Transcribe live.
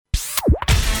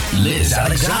Liz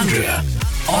Alexandria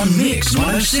on Mix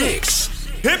 106.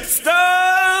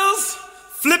 Hipsters,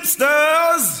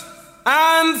 flipsters,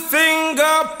 and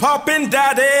finger-popping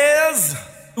daddies,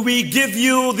 we give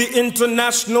you the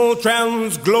international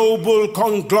trans-global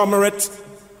conglomerate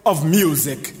of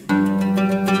music.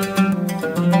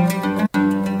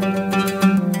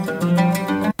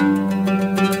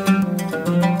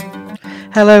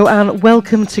 Hello and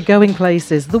welcome to Going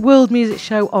Places, the world music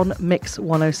show on Mix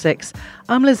 106.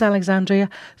 I'm Liz Alexandria.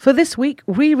 For this week,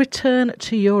 we return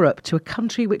to Europe, to a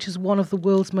country which is one of the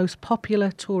world's most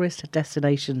popular tourist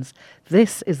destinations.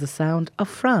 This is the sound of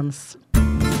France.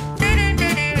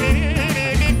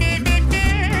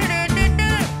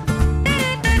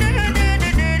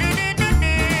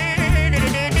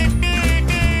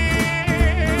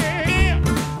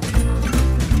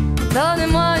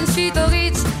 Donnez-moi une suite au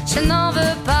Ritz, je n'en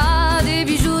veux pas. Des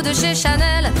bijoux de chez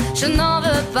Chanel, je n'en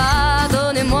veux pas.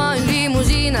 Donnez-moi une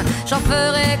limousine, j'en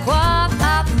ferai quoi?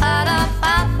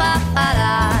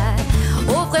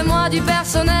 Offrez-moi du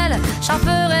personnel, j'en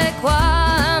ferai quoi?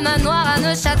 Un manoir à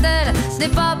Neuchâtel, ce n'est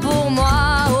pas pour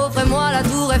moi. Offrez-moi la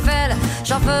tour Eiffel,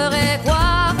 j'en ferai quoi?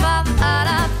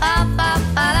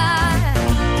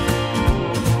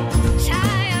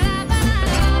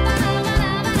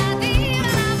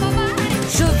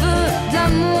 Je veux de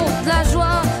l'amour, de la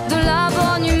joie, de la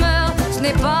bonne humeur. Ce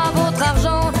n'est pas votre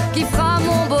argent qui fera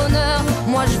mon bonheur.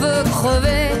 Moi je veux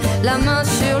crever, la main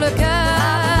sur le cœur.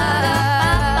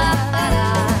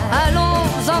 Allons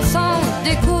ensemble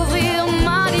découvrir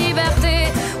ma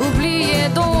liberté. Oubliez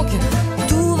donc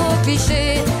tous vos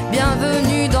clichés.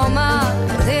 Bienvenue dans ma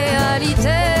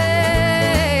réalité.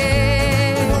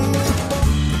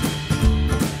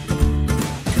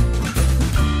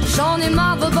 J'en ai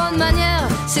marre de vos bonnes manières,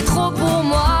 c'est trop pour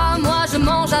moi. Moi je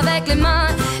mange avec les mains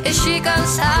et je suis comme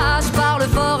ça. Je parle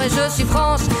fort et je suis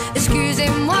France,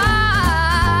 excusez-moi.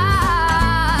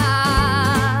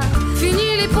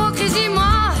 Fini l'hypocrisie,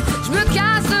 moi je me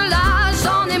casse de là.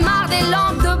 J'en ai marre des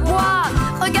lampes de bois.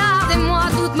 Regardez-moi,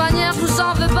 de toute manière je vous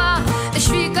en veux pas. Et je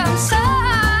suis comme ça.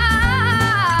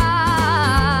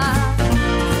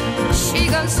 Je suis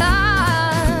comme ça.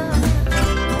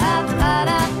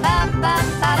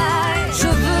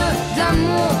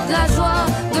 De la joie,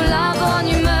 de la bonne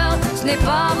humeur. Ce n'est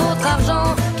pas votre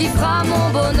argent qui fera mon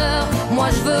bonheur. Moi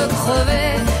je veux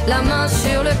crever, la main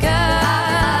sur le cœur.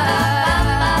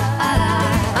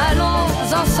 Allons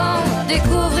ensemble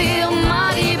découvrir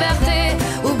ma liberté.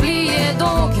 Oubliez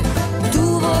donc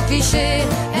tous vos clichés.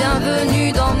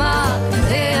 Bienvenue dans ma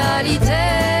réalité.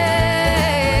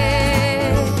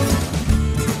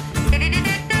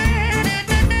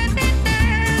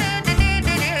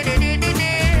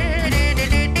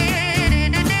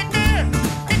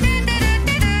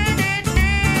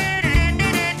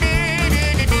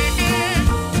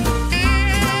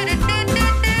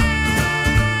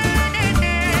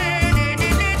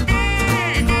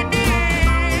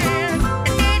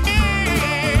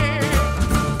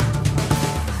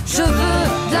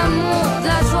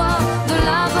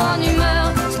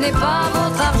 Pas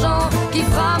votre argent qui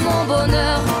fera mon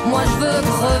bonheur. Moi je veux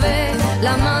crever,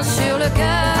 la main sur le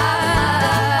cœur.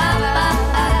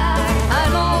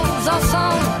 Allons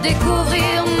ensemble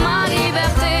découvrir ma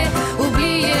liberté.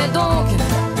 Oubliez donc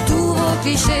tous vos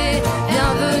clichés.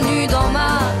 Bienvenue dans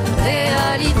ma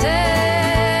réalité.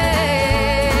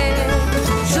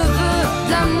 Je veux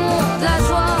de l'amour, de la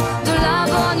joie, de la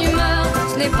bonne humeur.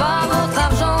 Ce n'est pas votre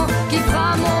argent qui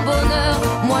fera mon bonheur.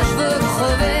 Moi je veux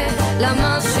crever, la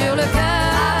main sur le cœur.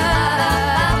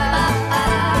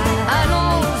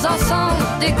 Allons ensemble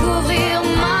découvrir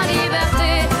ma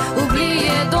liberté.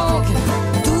 Oubliez donc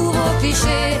tous vos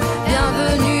clichés.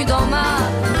 Bienvenue dans ma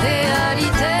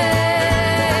réalité.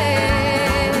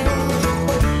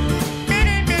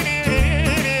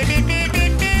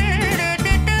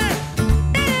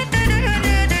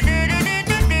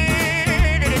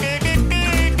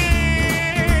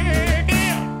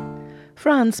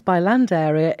 France, by land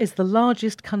area, is the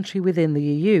largest country within the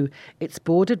EU. It's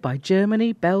bordered by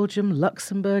Germany, Belgium,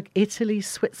 Luxembourg, Italy,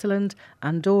 Switzerland,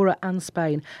 Andorra and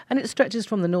Spain. And it stretches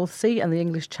from the North Sea and the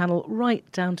English Channel right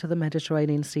down to the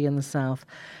Mediterranean Sea in the south.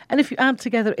 And if you add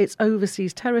together its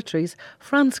overseas territories,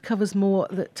 France covers more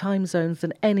time zones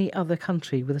than any other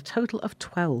country, with a total of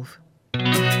 12.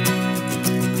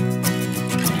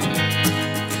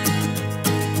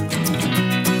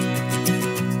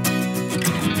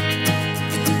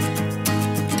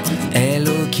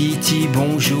 Hello Kitty,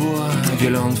 bonjour,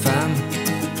 violente femme.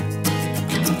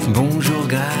 Bonjour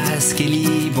Grace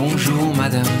Kelly, bonjour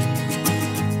madame.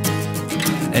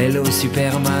 Hello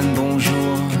Superman,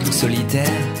 bonjour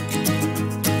solitaire.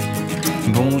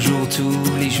 Bonjour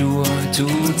tous les jours,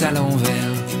 tout à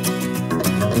l'envers.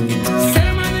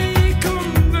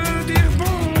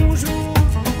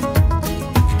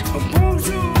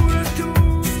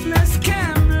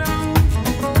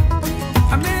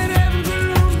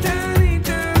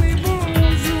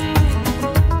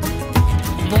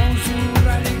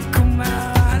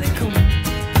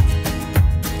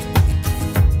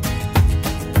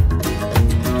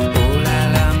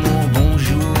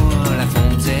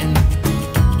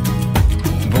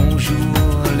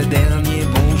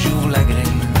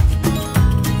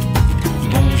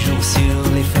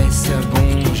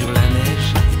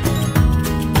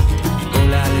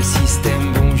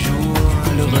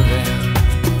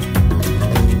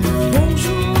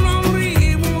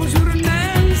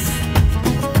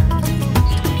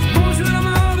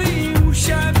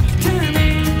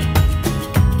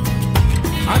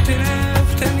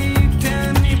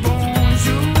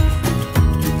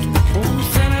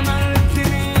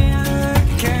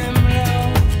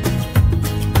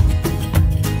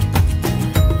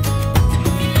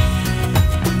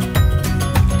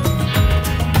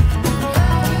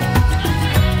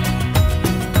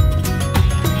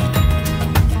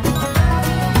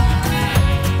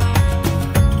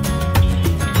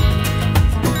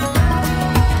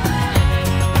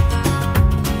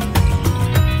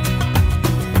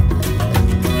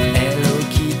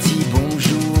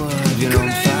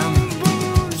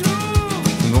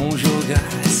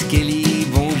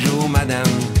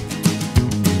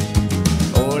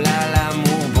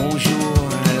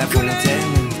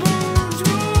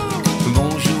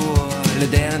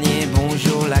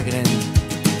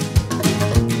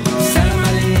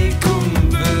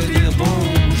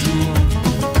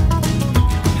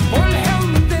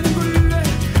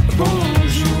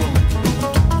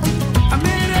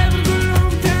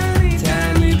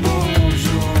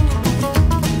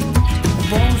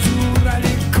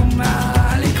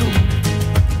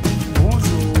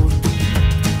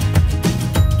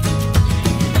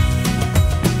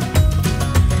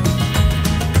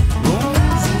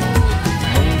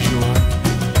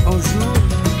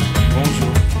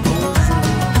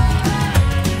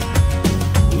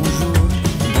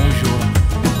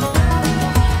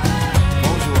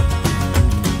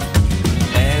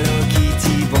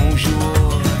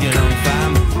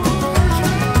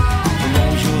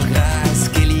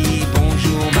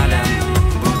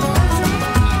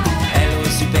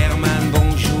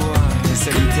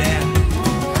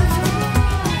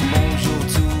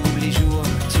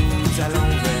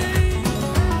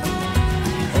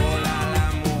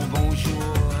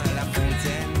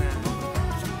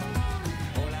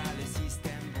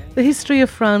 The history of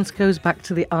France goes back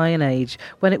to the Iron Age,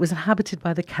 when it was inhabited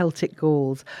by the Celtic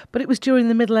Gauls. But it was during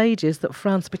the Middle Ages that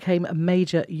France became a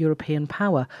major European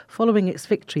power, following its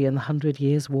victory in the 100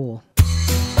 Years' War.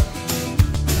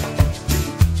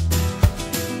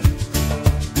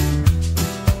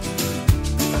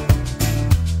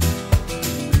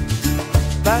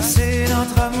 Passez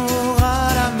notre amour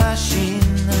à la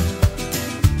machine,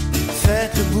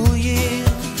 faites-le bouillir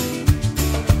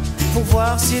pour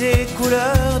voir si les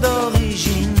couleurs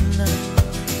d'origine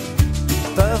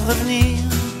peuvent revenir.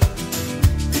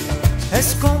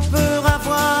 Est-ce qu'on peut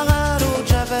avoir à l'eau de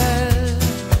Javel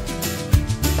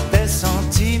des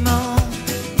sentiments,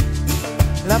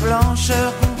 la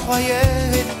blancheur qu'on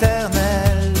croyait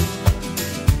éternelle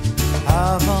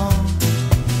avant,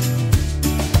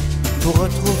 pour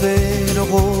retrouver le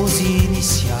rose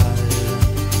initial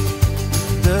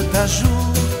de ta joue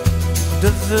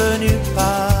devenue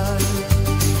pâle,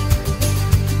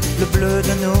 le bleu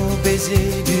de nos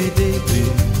baisers du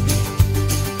début,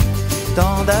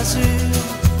 tant d'azur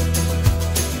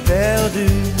perdu.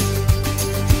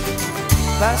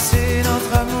 Passez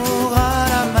notre amour à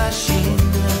la machine,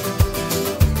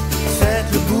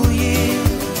 faites-le bouillir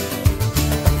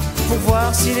pour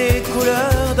voir si les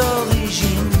couleurs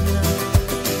d'origine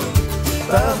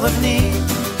peuvent revenir.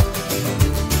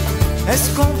 Est-ce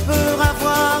qu'on peut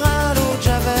avoir à l'eau de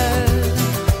Javel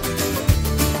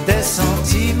des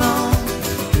sentiments,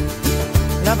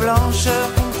 la blancheur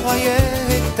qu'on croyait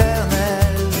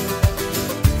éternelle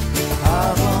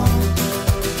avant?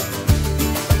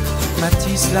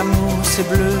 Matisse, l'amour c'est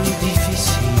bleu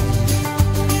difficile,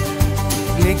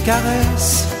 les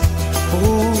caresses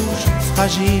rouges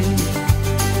fragiles,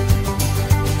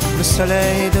 le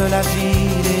soleil de la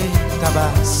ville est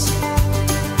tabasse.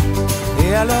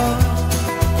 Et alors,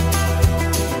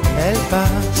 elle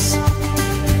passe.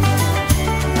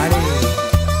 Allez,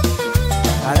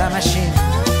 à la machine.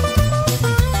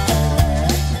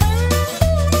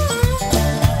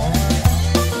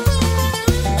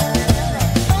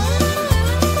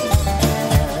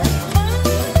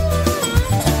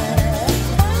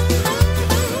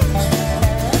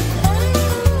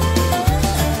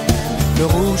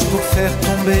 faire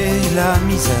tomber la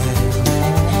misère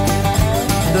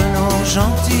de nos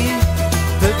gentils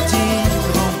petits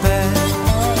grands-pères,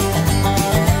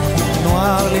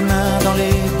 noirs les mains dans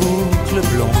les boucles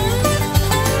blondes,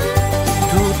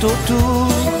 tout autour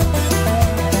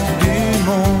du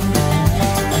monde.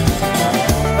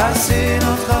 Passez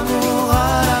notre amour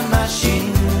à la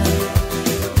machine,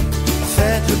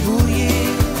 faites-le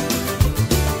bouillir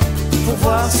pour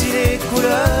voir si les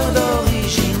couleurs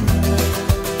d'origine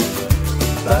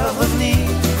peuvent revenir.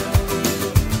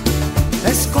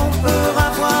 Est-ce qu'on peut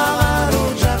avoir à l'eau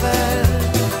de Javel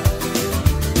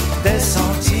des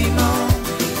sentiments,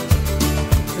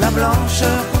 la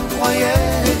blancheur qu'on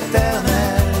croyait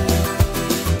éternelle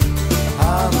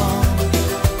avant?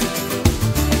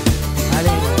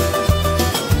 Allez,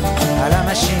 à la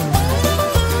machine.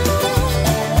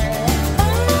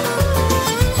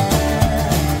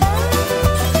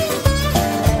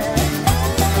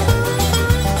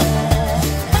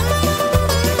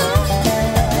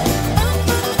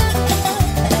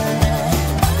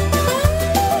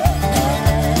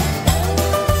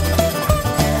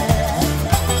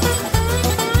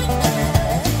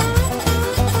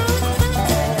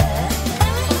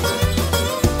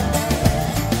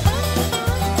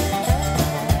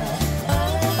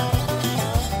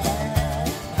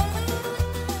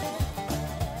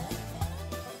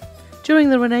 During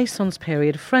the Renaissance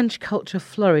period, French culture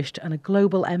flourished and a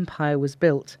global empire was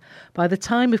built. By the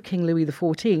time of King Louis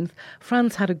XIV,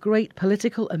 France had a great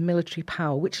political and military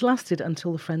power, which lasted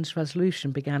until the French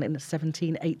Revolution began in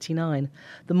 1789.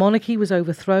 The monarchy was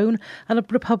overthrown and a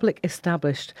republic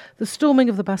established. The storming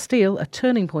of the Bastille, a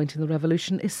turning point in the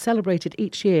revolution, is celebrated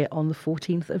each year on the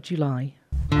 14th of July.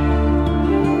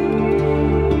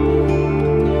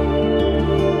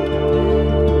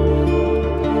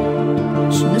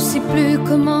 Je ne sais plus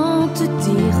comment te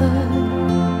dire.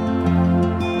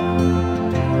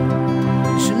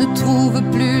 Je ne trouve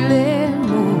plus les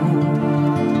mots.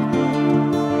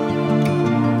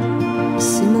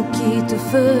 Ces mots qui te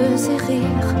faisaient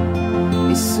rire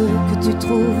et ceux que tu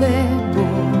trouvais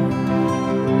beaux.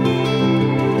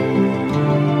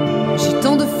 J'ai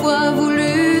tant de fois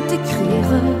voulu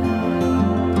t'écrire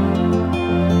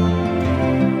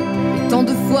et tant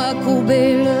de fois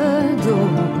courbé le dos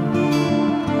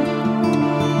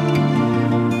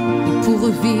pour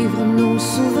revivre nos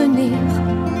souvenirs.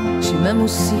 J'ai même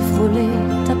aussi frôlé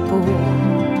ta peau.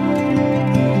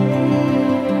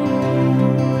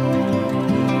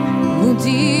 Oh,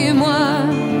 dis-moi,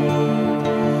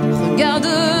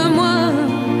 regarde-moi.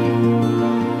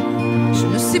 Je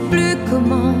ne sais plus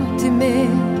comment t'aimer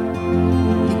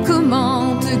et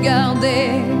comment te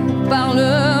garder.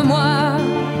 Parle-moi,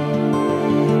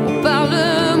 oh,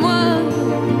 parle-moi.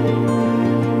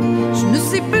 Je ne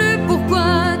sais plus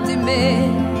pourquoi t'aimer,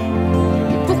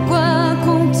 pourquoi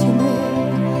continuer.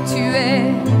 Tu es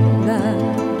là,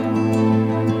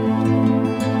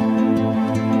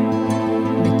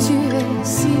 mais tu es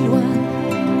si loin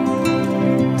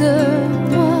de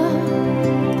moi.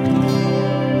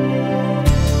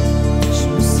 Je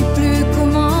ne sais plus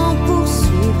comment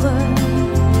poursuivre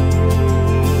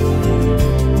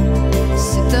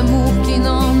cet amour qui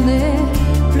n'en est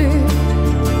plus.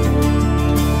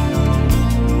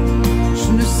 Je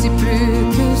ne sais plus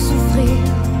que souffrir,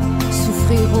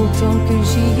 souffrir autant que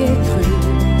j'y ai cru.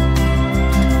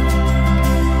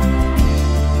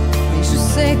 Mais je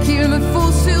sais qu'il me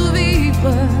faut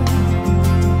survivre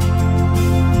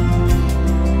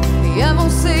et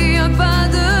avancer un pas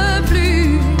de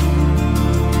plus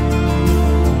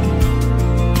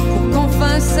pour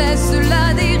qu'enfin cesse la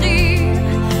dérive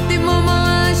des moments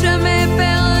à jamais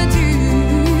perdus.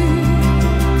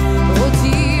 Oh,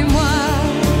 dis-moi,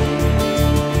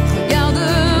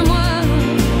 regarde-moi.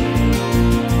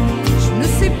 Je ne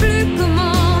sais plus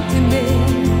comment t'aimer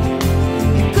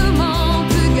et comment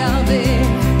te garder.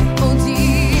 Oh,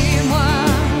 dis-moi,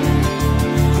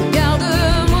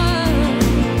 regarde-moi.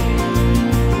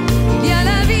 Il y a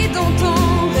la vie dont on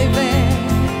rêvait,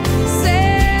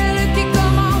 celle qui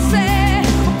commençait.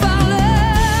 Oh,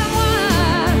 parle-moi.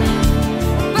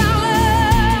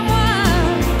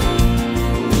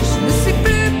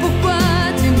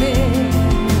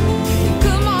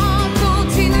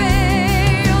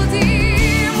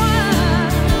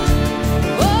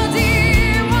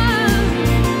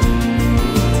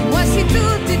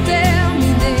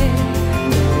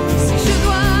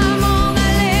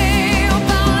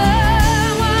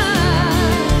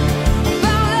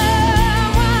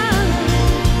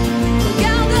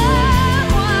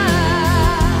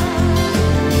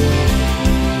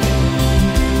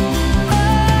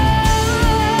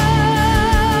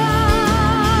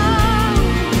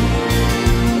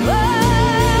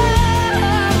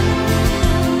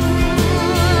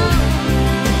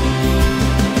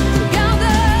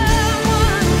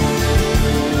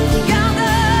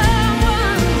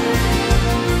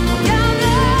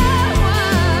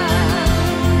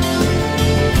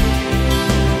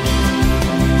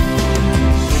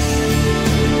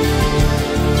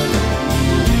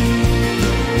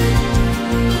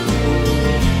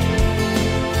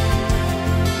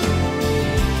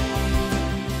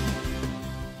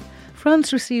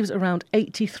 France receives around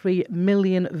 83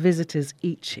 million visitors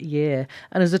each year.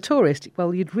 And as a tourist,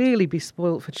 well, you'd really be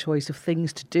spoilt for choice of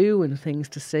things to do and things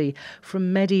to see.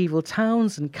 From medieval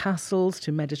towns and castles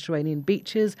to Mediterranean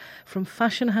beaches, from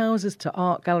fashion houses to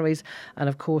art galleries. And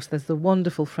of course, there's the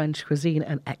wonderful French cuisine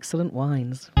and excellent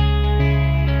wines.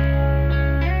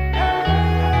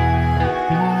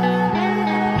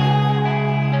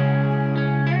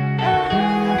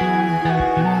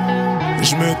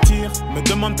 Je me tire, me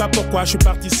demande pas pourquoi je suis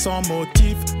parti sans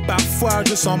motif. Parfois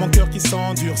je sens mon cœur qui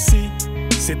s'endurcit.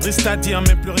 C'est triste à dire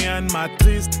mais plus rien ne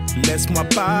m'attriste. Laisse-moi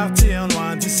partir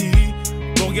loin d'ici.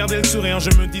 Pour garder le sourire je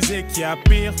me disais qu'il y a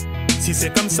pire. Si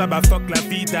c'est comme ça, bah fuck la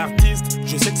vie d'artiste.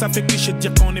 Je sais que ça fait cliché de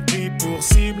dire qu'on est pris pour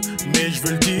cible, mais je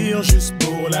veux le dire juste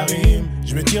pour la rime.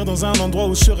 Je me tire dans un endroit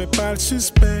où je serai pas le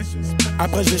suspect.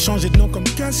 Après je vais changer de nom comme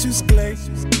Cassius Clay.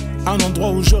 Un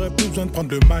endroit où j'aurais plus besoin de prendre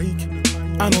le mic.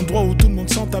 Un endroit où tout le monde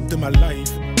s'en tape de ma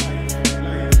life.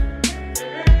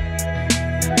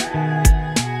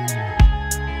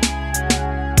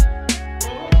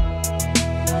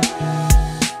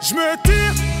 Je me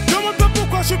tire, demande pas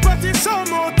pourquoi je suis parti sans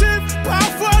motif.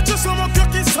 Parfois je sens mon cœur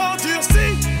qui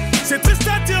s'endurcit. C'est triste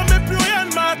à dire mais plus rien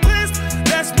ne m'attriste.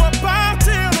 Laisse-moi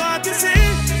partir loin d'ici.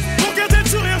 Pour garder le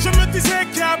sourire je me disais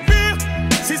qu'il y a pire.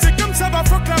 Si c'est comme ça va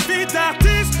fuck la vie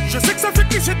d'artiste. Je sais que ça fait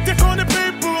cliché de dire qu'on est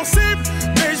pris pour cible,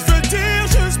 mais je veux le dire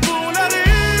juste pour la rime.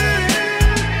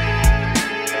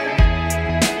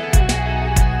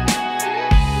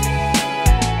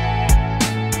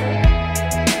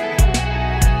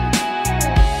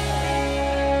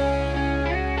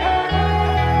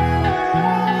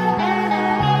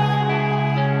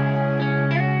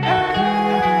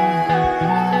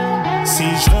 Si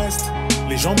je reste,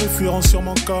 les gens me fuiront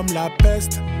sûrement comme la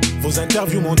peste. Vos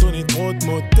interviews m'ont donné trop de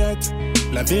maux de tête.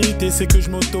 La vérité c'est que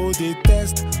je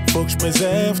m'auto-déteste. Faut que je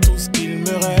préserve tout ce qu'il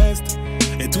me reste.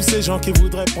 Et tous ces gens qui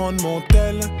voudraient prendre mon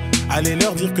tel, allez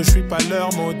leur dire que je suis pas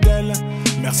leur modèle.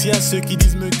 Merci à ceux qui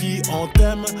disent me qui on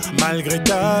t'aime, malgré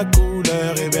ta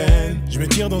couleur ébène. Je me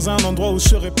tire dans un endroit où je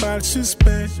serai pas le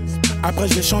suspect. Après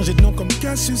je vais changer de nom comme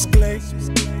Cassius Clay.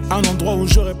 Un endroit où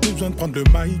j'aurais plus besoin de prendre le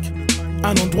mic.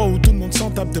 Un endroit où tout le monde s'en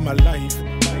tape de ma life.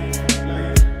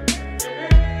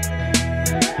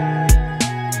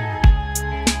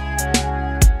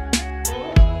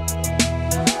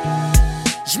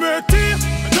 Je me tire,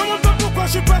 me demande pas pourquoi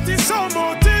je suis parti sans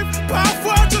motif.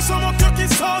 Parfois je sens mon cœur qui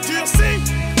s'endurcit.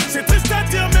 C'est triste à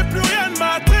dire mais plus rien ne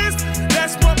m'attriste.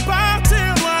 Laisse-moi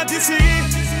partir loin d'ici.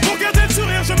 Pour garder le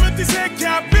sourire je me disais qu'il y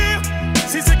a pire.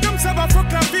 Si c'est comme ça va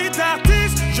fuck la vie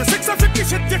d'artiste. Je sais que ça fait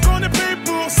cliché de dire qu'on est pris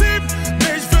pour cible,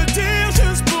 mais je veux le dire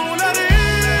juste pour la rime.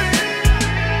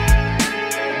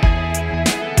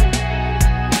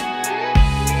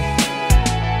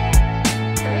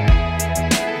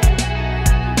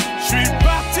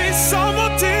 Sans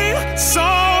mentir,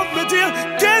 sans me dire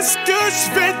qu'est-ce que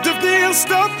je vais devenir.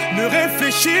 Stop, ne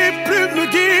réfléchis plus, me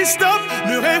guide. Stop,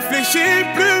 ne réfléchis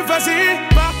plus, vas-y.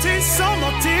 Parti sans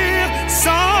mentir,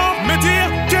 sans me dire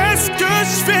qu'est-ce que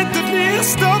je vais devenir.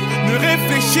 Stop, ne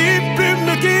réfléchis plus,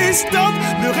 me guide. Stop,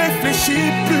 ne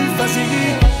réfléchis plus, vas-y.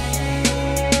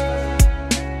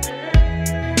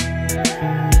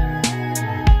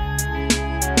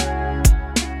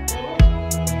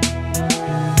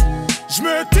 Je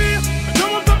me tire, me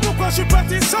demande pas pourquoi je suis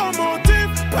parti sans motif.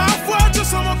 Parfois je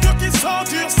sens mon cœur qui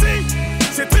s'endurcit.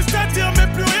 C'est triste à dire mais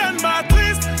plus rien ne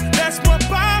m'attriste. Laisse-moi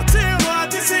partir loin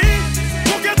d'ici.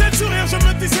 Pour garder le sourire je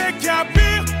me disais qu'il y a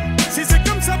pire. Si c'est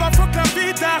comme ça va fuck la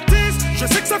vie d'artiste. Je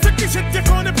sais que ça fait cliché de dire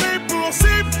qu'on est pris pour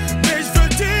cible, mais je veux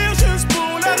le dire juste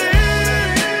pour la rime.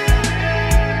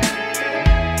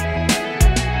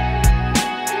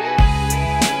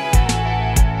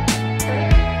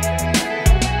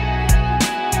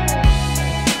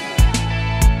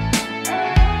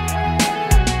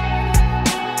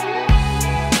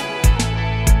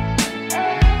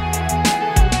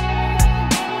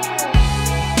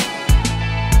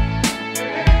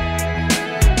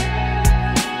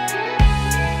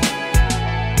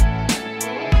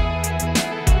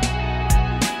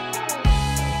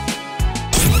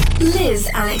 Liz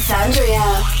Alexandria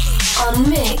on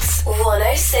Mix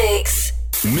 106.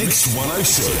 Mix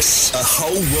 106, a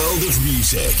whole world of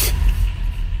music.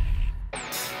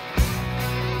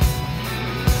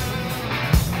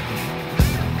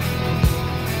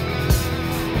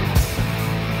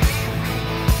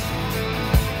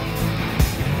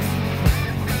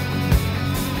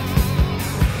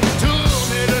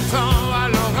 Tourner le temps à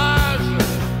l'orage,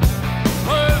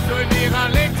 revenir à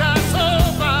l'état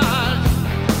sauvage,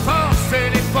 forcer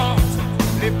les portes,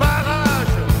 les barrages,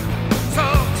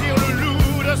 sortir le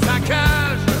loup de sa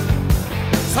cage,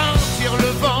 sentir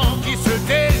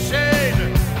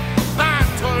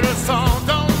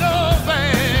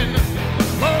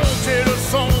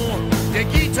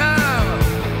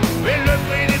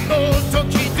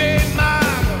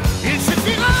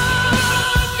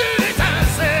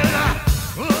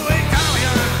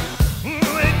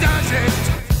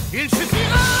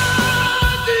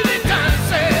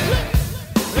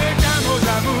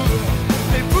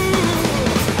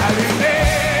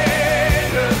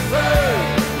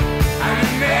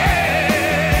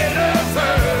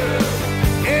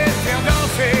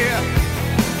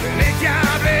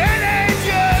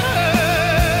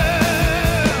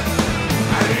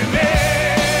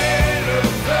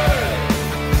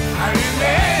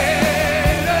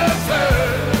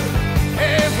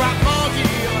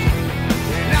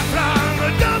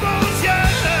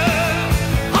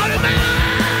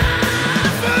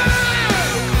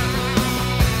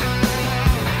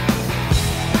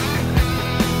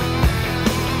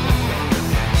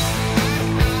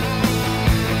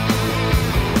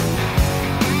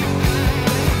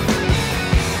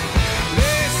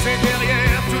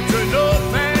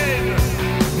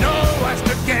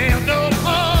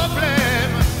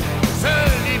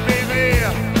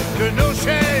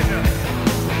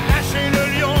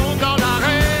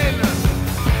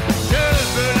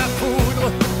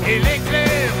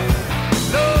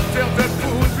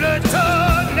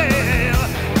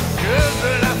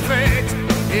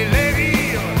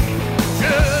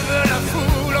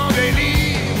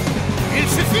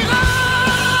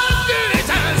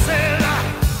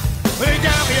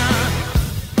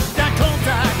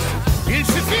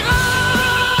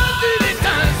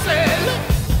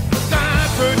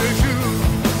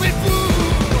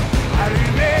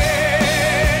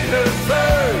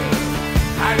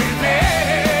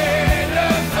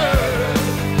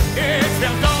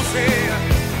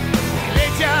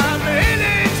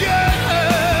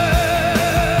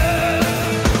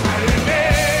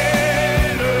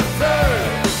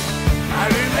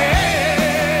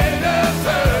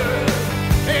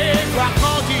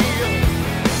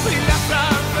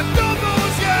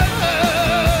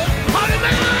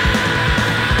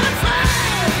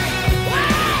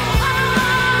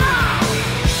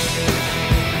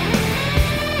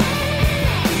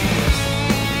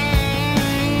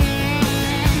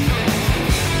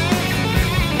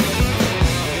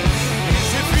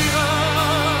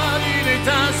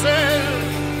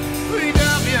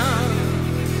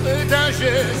d'un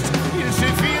geste, il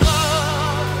suffira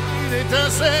une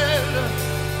étincelle,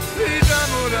 puis d'un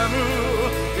mot d'amour,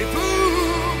 et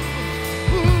pour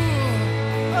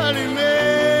allumer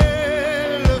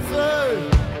le feu,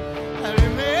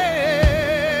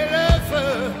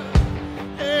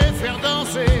 et faire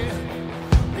danser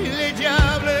les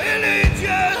diables et les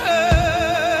dieux.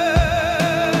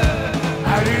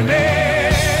 Allumer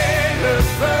le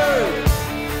feu,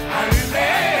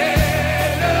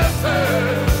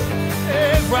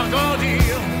 et voir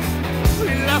grandir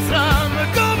la flamme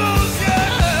dans vos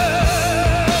yeux.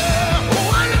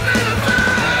 Oh, allumer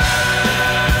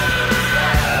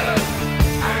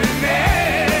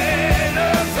le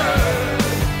feu,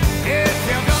 et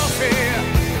faire danser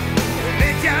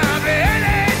les diables et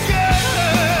les dieux.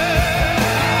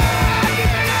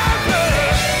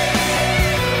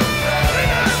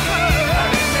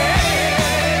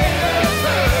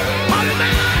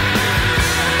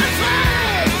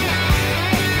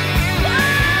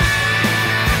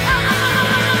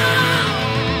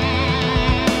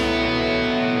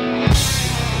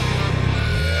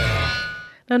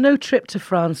 Now, no trip to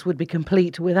France would be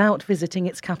complete without visiting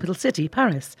its capital city,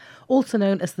 Paris, also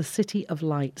known as the City of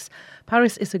Lights.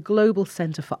 Paris is a global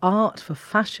centre for art, for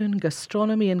fashion,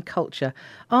 gastronomy and culture.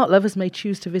 Art lovers may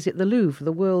choose to visit the Louvre,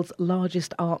 the world's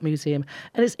largest art museum,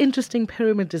 and its interesting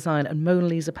pyramid design and Mona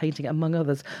Lisa painting, among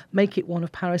others, make it one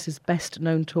of Paris's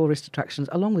best-known tourist attractions,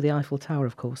 along with the Eiffel Tower,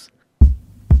 of course.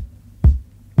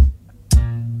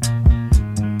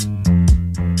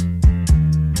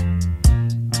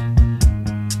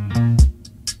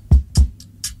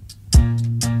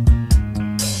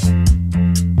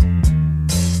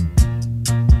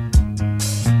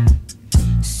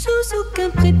 Aucun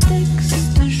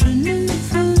prétexte, je ne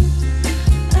veux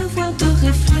avoir de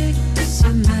réflexe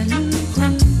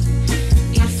malheureux.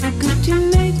 Il faut que tu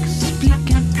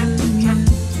m'expliques un peu mieux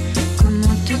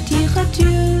comment te dire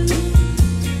adieu.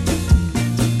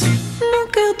 Mon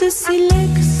cœur de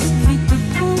silex vite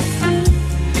prend feu,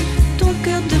 ton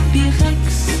cœur de pyrex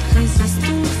résiste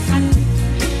au feu.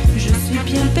 Je suis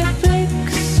bien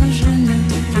perplexe, je ne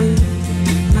peux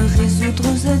me résoudre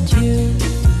aux adieux.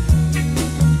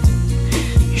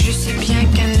 Je sais bien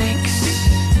qu'un ex-amour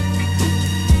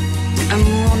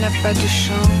n'a pas de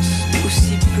chance, ou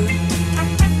si peu.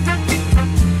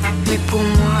 Mais pour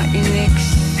moi, une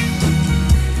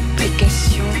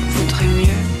explication vaudrait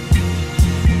mieux.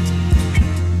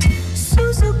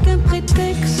 Sous aucun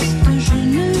prétexte, je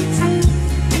ne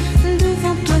veux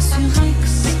devant toi surex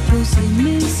poser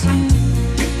mes yeux.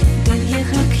 Derrière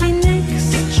un Kleenex,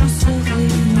 j'en saurais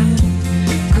mieux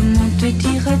comment te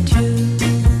dire adieu.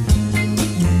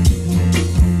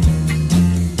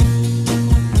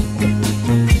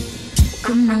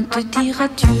 Comment te dire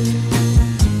adieu?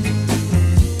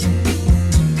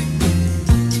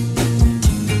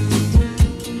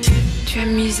 Tu as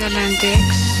mis à l'index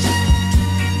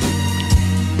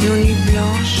nos nuits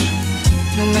blanches,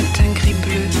 nos matins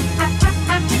gris-bleus.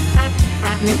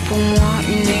 Mais pour moi,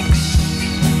 une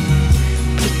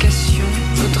explication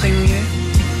vaudrait mieux.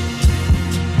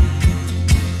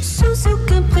 Sous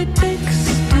aucun prétexte,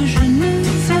 je ne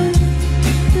veux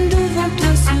devant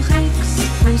toi surex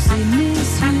poser mes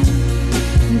yeux.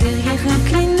 Derrière un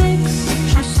Kleenex,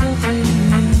 je saurais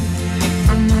mieux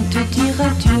comment te dire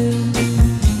adieu.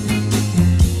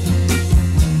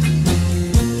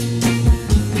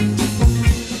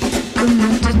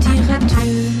 Comment te dire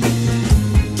adieu?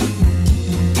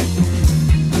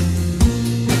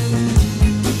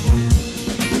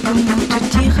 Comment te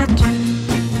dire adieu?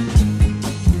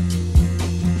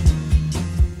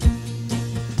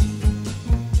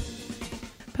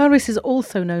 Paris is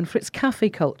also known for its cafe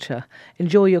culture.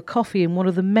 Enjoy your coffee in one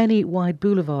of the many wide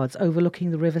boulevards overlooking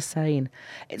the River Seine.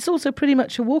 It's also pretty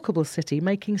much a walkable city,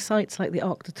 making sites like the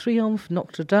Arc de Triomphe,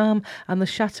 Notre Dame and the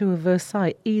Chateau of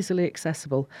Versailles easily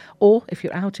accessible. Or, if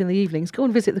you're out in the evenings, go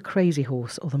and visit the Crazy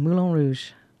Horse or the Moulin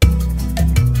Rouge.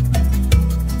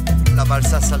 La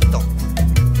valse à saltan.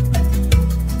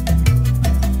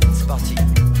 C'est parti.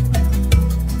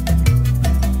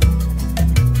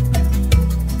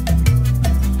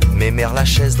 Mémère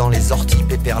Lachaise dans les orties,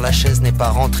 Pépère Lachaise n'est pas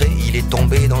rentré. Il est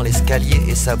tombé dans l'escalier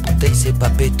et sa bouteille s'est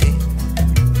pas pétée.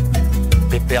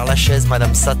 Pépère Lachaise,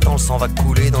 Madame Satan, le sang va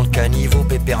couler dans le caniveau.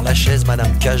 Pépère Lachaise,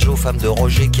 Madame Cajot, femme de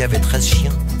Roger qui avait 13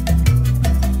 chiens.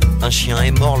 Un chien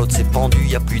est mort, l'autre s'est pendu,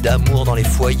 y a plus d'amour dans les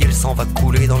foyers, le sang va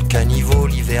couler dans le caniveau.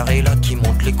 L'hiver est là qui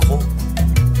monte les crocs.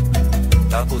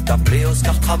 T'as beau t'appeler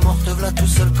Oscar Tramor, te v'là tout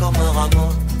seul comme un rat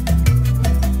mort.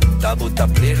 T'as beau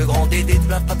t'appeler le grand Dédé, te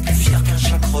v'là pas plus fier qu'un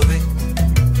chat crevé.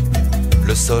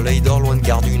 Le soleil dort loin de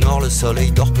Gare du Nord, le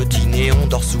soleil dort petit néon,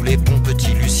 dort sous les ponts,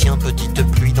 petit Lucien, petite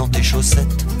pluie dans tes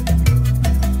chaussettes.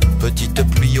 Petite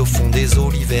pluie au fond des eaux,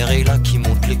 l'hiver est là qui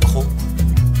monte les crocs.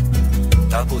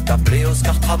 T'as beau t'appeler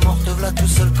Oscar Tramor, te v'là tout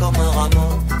seul comme un rat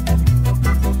mort.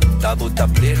 T'as beau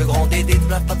t'appeler le grand Dédé, te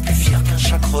v'là pas plus fier qu'un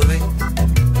chat crevé.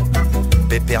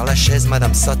 Pépère la chaise,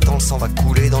 Madame Satan, s'en va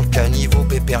couler dans le caniveau.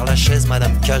 Pépère la chaise,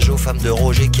 Madame Cajot, femme de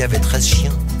Roger qui avait 13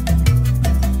 chiens.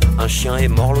 Un chien est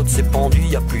mort, l'autre s'est pendu,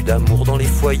 y a plus d'amour dans les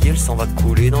foyers, le sang va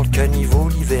couler dans le caniveau,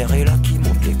 l'hiver est là qui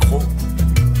monte les crocs.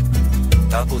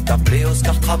 T'as beau t'appeler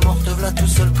Oscar Tramor, te v'là tout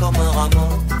seul comme un rat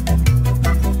mort.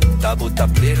 T'as beau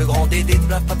t'appeler le grand Dédé, te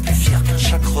v'là pas plus fier qu'un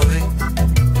chat crevé.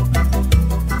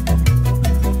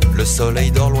 Le soleil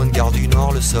dort loin de Gare du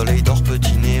Nord, le soleil dort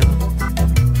petit néon.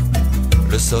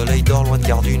 Le soleil dort loin de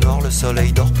Gare du Nord, le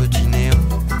soleil dort petit néon.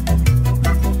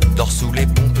 Dors sous les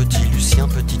ponts, petit Lucien,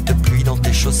 petite pluie dans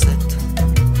tes chaussettes.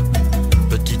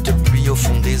 Petite pluie au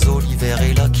fond des eaux, l'hiver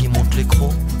est là qui monte les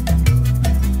crocs.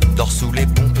 Dors sous les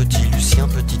ponts, petit Lucien,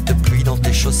 petite pluie dans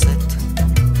tes chaussettes.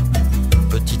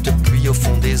 Petite pluie au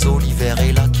fond des eaux, l'hiver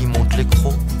est là qui monte les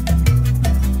crocs.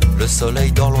 Le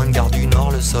soleil dort loin de Gare du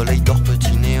Nord, le soleil dort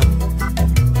petit néon.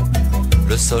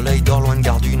 Le soleil dort loin de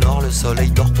Gare du Nord, le soleil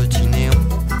dort petit néon.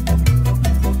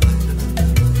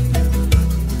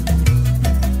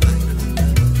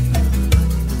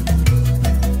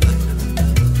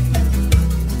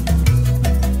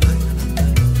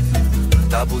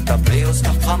 T'as beau t'appeler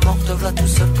Oscar Tramor, te v'là tout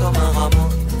seul comme un rat mort.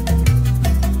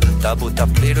 T'as beau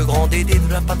t'appeler le grand Dédé, te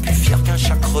v'là pas plus fier qu'un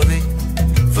chat crevé.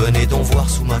 Venez donc voir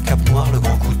sous ma cape noire le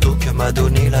grand couteau que m'a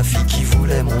donné la fille qui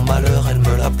voulait mon malheur, elle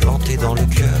me l'a planté dans le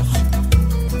cœur.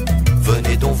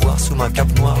 Venez donc voir sous ma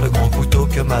cape noire le grand couteau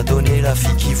que m'a donné la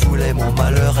fille qui voulait mon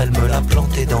malheur, elle me l'a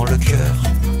planté dans le cœur.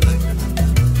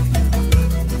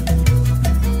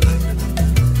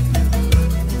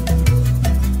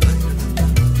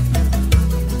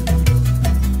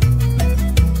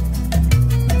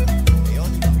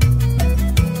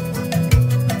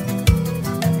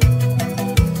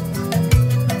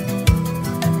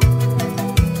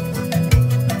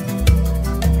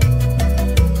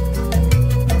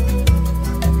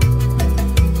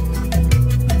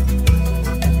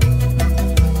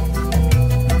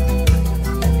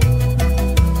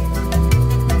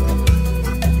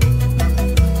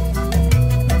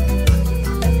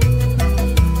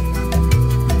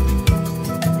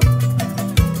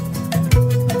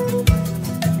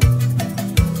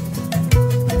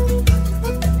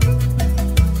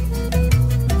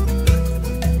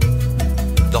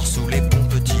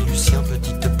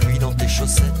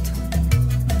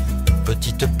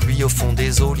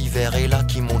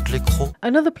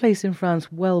 Another place in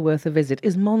France well worth a visit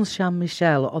is Mont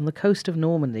Saint-Michel on the coast of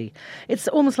Normandy. It's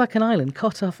almost like an island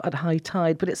cut off at high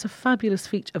tide, but it's a fabulous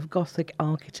feat of Gothic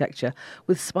architecture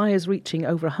with spires reaching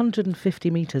over 150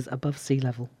 metres above sea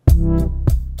level.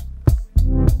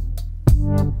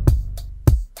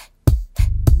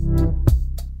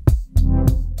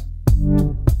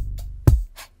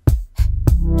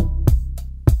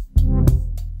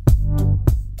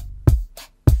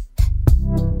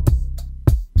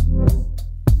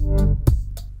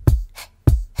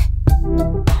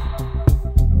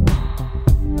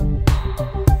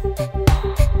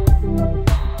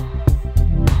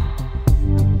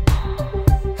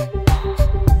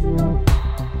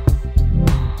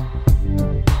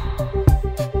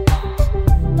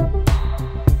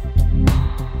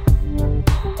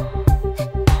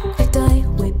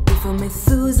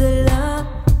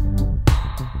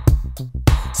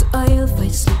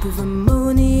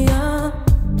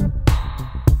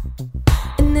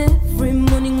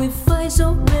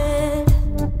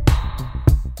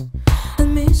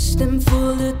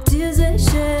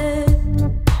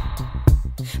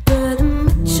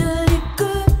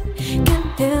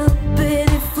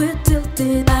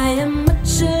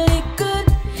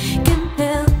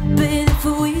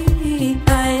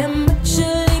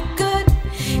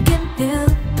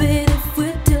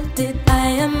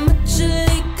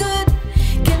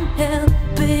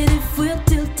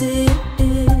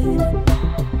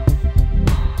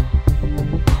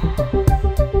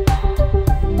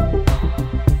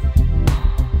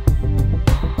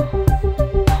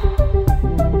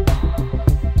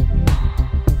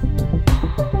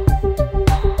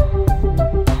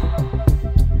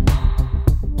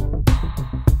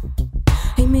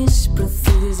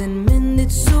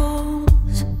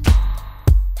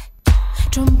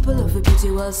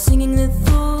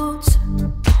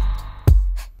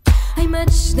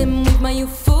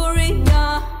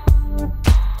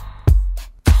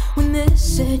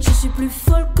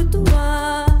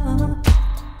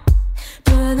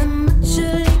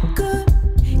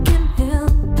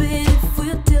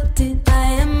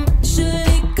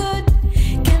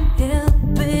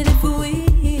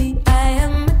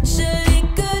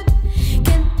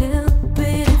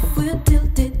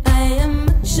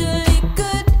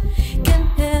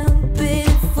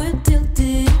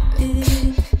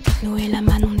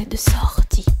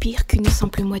 sans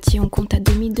plus moitié, on compte à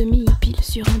demi-demi. Pile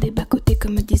sur un des bas-côtés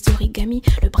comme des origamis.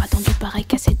 Le bras tendu pareil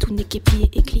cassé, tout n'est qu'épié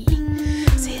et plié.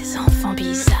 Ces enfants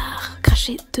bizarres,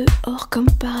 crachés dehors comme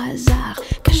par hasard,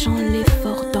 cachant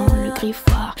l'effort dans le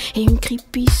griffoir. Et une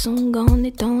creepy song en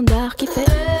étendard qui fait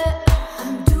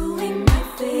I'm doing my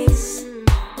face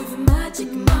with a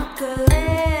magic marker.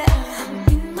 I'm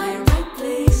in my right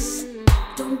place,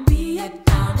 don't be a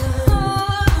downer.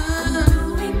 I'm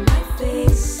doing my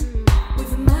face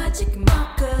with a magic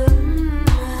marker.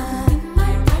 I'm in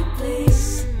my right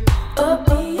place, don't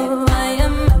be a downer. I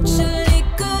am actually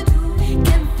good,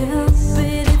 can't help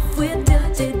it if we're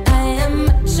tilted. I am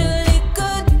actually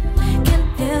good,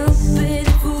 can't help it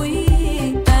if we.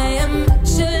 I am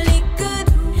actually good,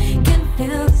 can't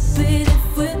help it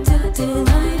if we're tilted.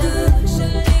 I'm good,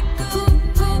 actually good,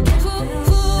 can't help it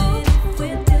if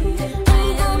we're tilted. I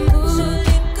am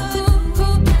actually good,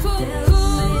 can't help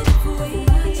it if we.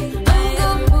 I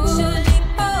am actually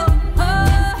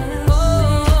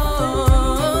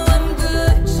I'm good,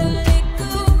 actually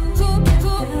good, can't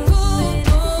help it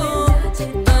if we're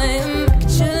tilted. I am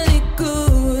actually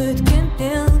good, can't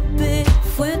help it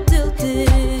if we're tilted.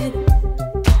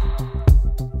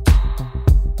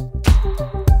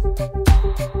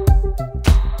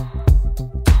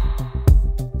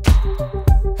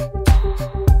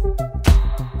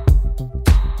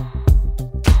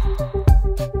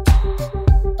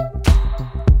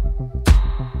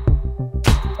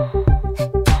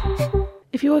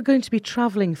 If you are going to be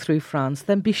travelling through France,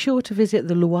 then be sure to visit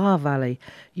the Loire Valley.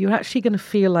 You're actually going to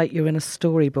feel like you're in a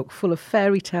storybook full of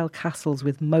fairy tale castles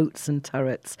with moats and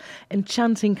turrets,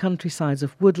 enchanting countrysides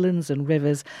of woodlands and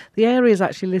rivers. The area is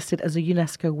actually listed as a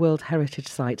UNESCO World Heritage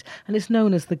Site and it's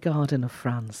known as the Garden of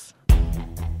France.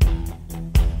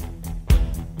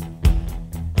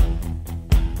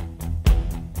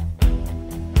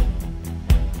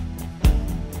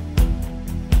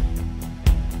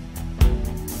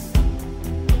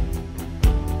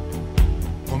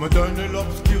 On me donne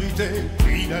l'obscurité,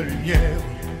 puis la lumière.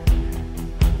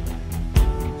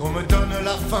 On me donne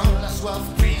la faim, la soif,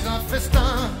 puis un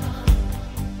festin.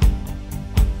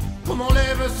 Qu'on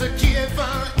m'enlève ce qui est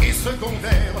vain et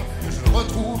secondaire, que je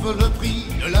retrouve le prix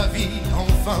de la vie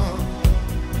enfin.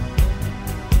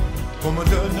 Qu'on me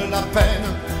donne la peine,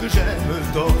 que j'aime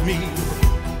dormir.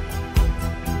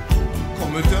 Qu'on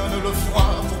me donne le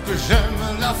froid pour que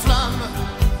j'aime la flamme.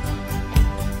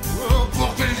 Oh,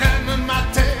 pour que j'aime ma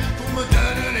terre, qu'on me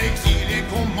donne l'exil et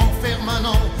qu'on m'enferme un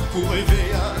an pour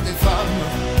rêver à des femmes.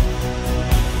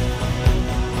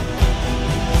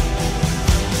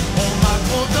 On m'a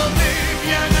trop donné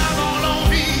bien avant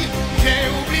l'envie, j'ai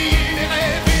oublié les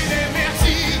rêves et les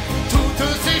merci, toutes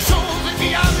ces choses qui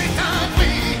avaient un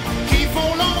prix, qui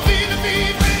font l'envie de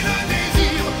vivre et le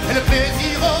désir et le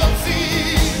plaisir aussi.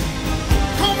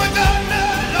 Qu'on me donne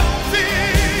l'envie,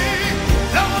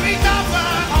 l'envie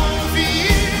d'avoir envie,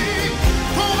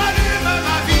 qu'on rallume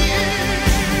ma vie.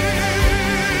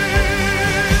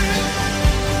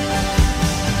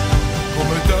 Qu'on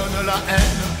me donne la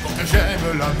haine pour que j'aime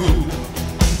l'amour,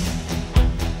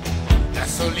 la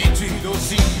solitude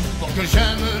aussi pour que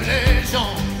j'aime les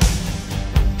gens,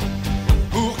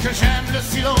 pour que j'aime le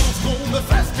silence, qu'on me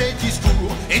fasse des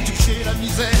discours et toucher la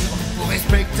misère pour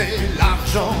respecter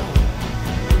l'argent,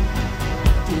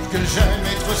 pour que j'aime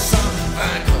être sain,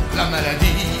 vaincre la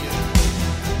maladie.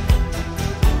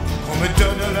 Qu'on me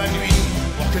donne la nuit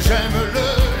pour que j'aime le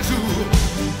jour,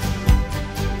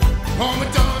 on me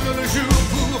donne le jour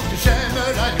pour que j'aime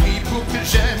la nuit, pour que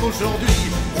j'aime aujourd'hui,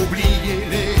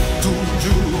 oubliez-les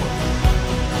toujours.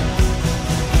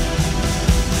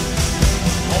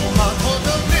 On m'a trop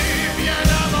donné bien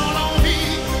avant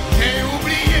l'envie, j'ai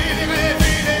oublié les rêves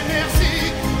et les merci,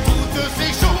 toutes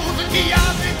ces choses qui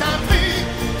avaient un prix,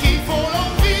 qui font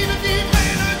l'envie de vivre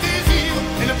et le désir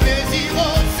et le plaisir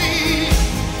aussi.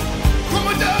 Qu'on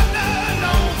me donne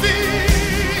l'envie,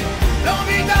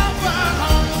 l'envie d'avoir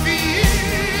envie,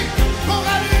 qu'on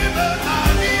rallume ma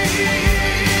vie.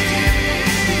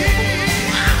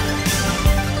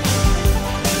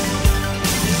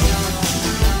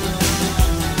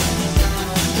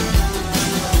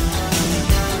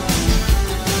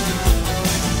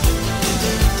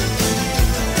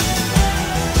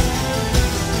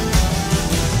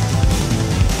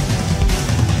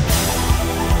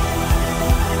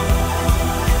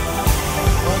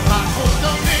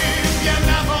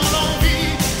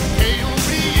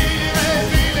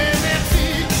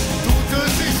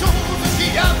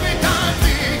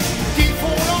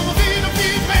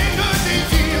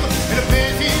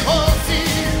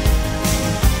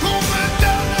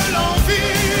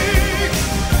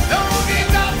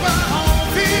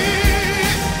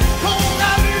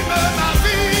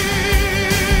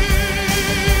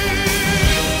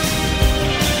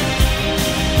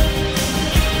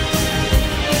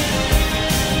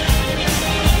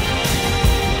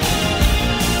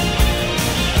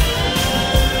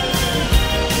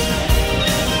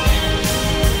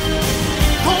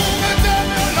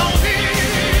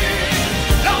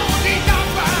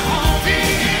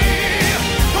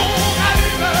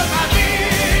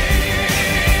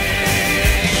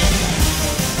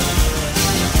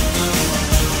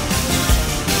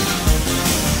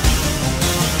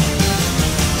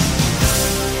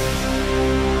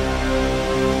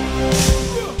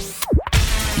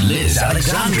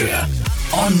 Alexandria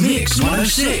on Mix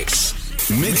 106.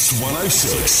 Mix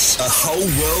 106, a whole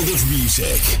world of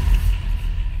music.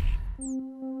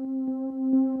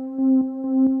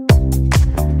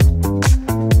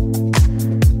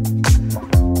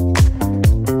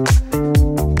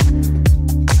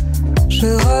 Je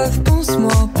rêve,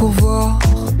 pense-moi pour voir.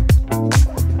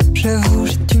 J'avoue,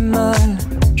 j'ai du mal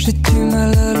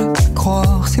à le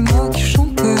croire. C'est moi qui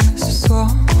chantais ce soir.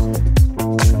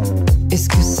 Est-ce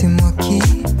que c'est moi qui,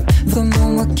 vraiment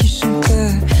moi qui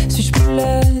chantais? Suis-je plus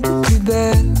laide ou plus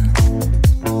belle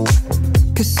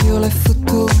que sur la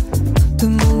photo de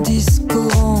mon disque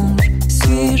orange?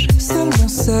 Suis-je seulement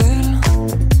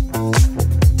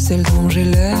celle dont j'ai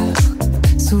l'air?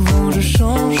 Souvent je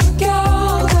change.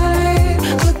 Regarde, allez,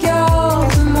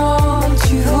 regarde-moi,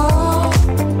 tu vois.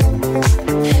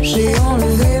 J'ai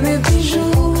enlevé mes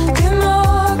bijoux,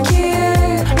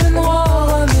 démaquillé le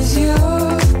noir à mes yeux,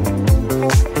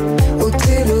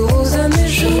 ôté le rose à mes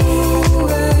joues,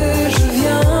 et je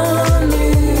viens nu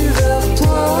vers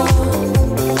toi.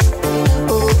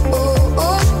 Oh oh,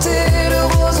 ôté le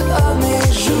rose à mes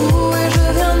joues, et je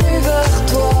viens nu vers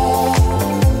toi.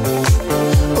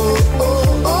 Oh oh,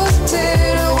 ôté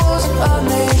le rose à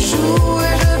mes joues,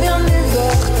 et je viens nu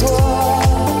vers toi.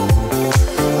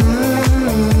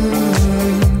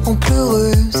 En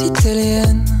pleureuse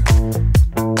italienne,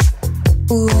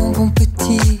 ou en bon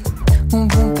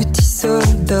petit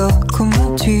soldat,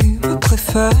 comment tu me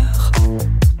préfères?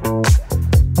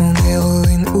 En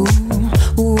héroïne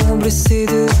ou en blessé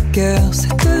de guerre?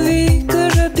 Cette vie que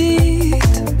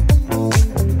j'habite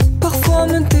parfois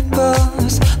me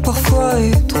dépasse, parfois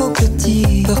est trop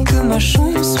petite. Peur que ma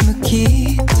chance me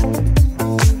quitte,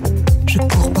 je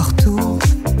cours partout,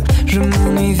 je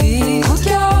m'ennuie vite.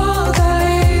 Regarde,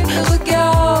 allez,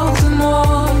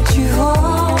 regarde-moi, tu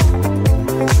vois.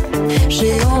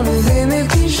 J'ai enlevé mes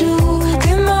bijoux,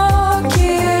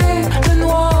 démaquillé le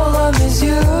noir à mes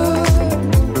yeux,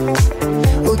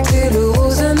 ôté le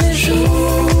rose à mes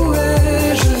joues,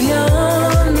 et je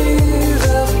viens nu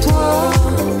vers toi.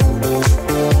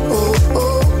 Oh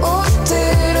oh, ôté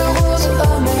le rose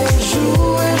à mes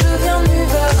joues, et je viens nu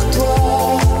vers toi.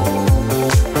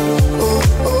 Oh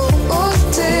oh,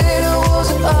 ôté le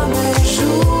rose à mes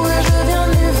joues, et je viens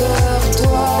nu vers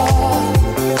toi.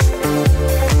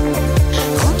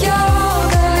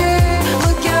 Regarde, allez,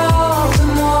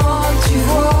 regarde-moi, tu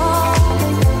vois.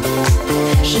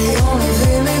 J'ai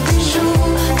enlevé mes bijoux,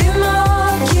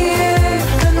 démaquillé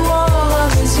le noir à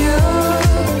mes yeux.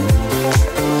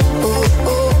 Oh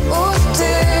oh,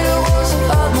 ôté le rose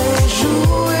à mes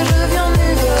joues, et je viens nu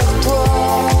vers toi.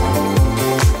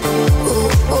 Oh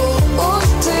oh,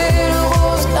 ôté le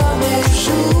rose à mes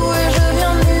joues, et je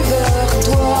viens nu vers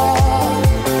toi.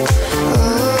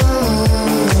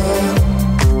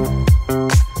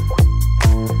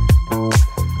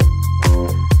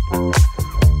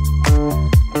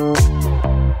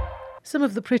 Some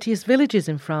of the prettiest villages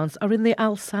in France are in the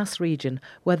Alsace region,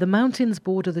 where the mountains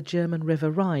border the German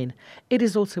River Rhine. It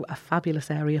is also a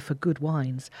fabulous area for good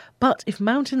wines. But if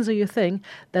mountains are your thing,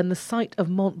 then the site of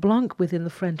Mont Blanc within the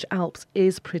French Alps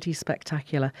is pretty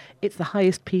spectacular. It's the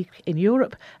highest peak in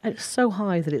Europe, and it's so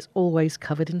high that it's always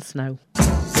covered in snow.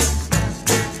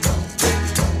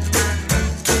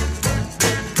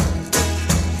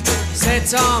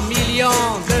 700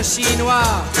 millions de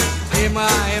Chinois, et moi,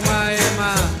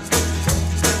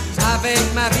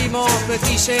 avec ma vie, mon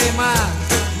petit schéma,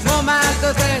 mon mal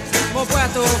de tête, mon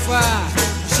boîte au foie,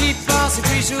 j'y pense et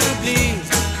puis j'oublie.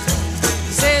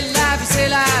 C'est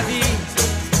la vie.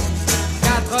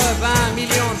 80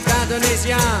 millions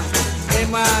d'Indonésiens, et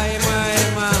moi,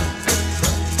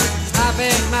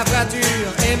 avec ma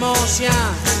voiture et mon chien,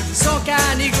 son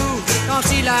canigou quand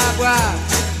il aboie,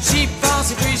 j'y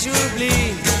pense et puis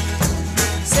j'oublie.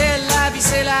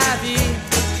 C'est la vie.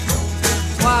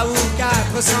 3 ou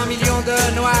 400 millions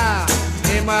de noirs,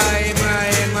 et moi,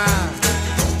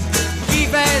 qui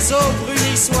baise au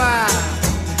brunissoir,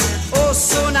 au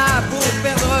sauna pour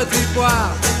perdre du poids,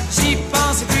 j'y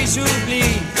pense et puis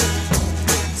j'oublie.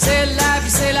 C'est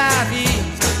la vie.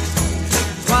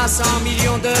 300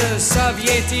 millions de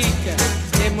soviétiques,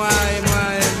 et moi,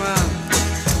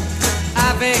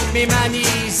 avec mes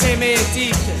manies et mes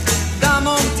tics, dans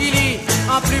mon petit lit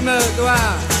en plume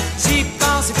d'oie, j'y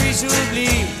pense et puis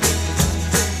j'oublie.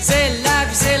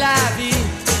 C'est la vie.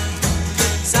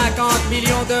 50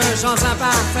 millions de gens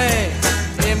imparfaits,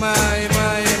 et moi,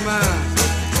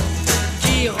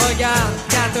 qui regardent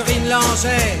Catherine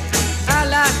Langeais à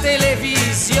la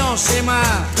télévision chez moi,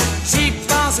 j'y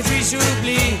pense et puis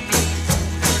j'oublie.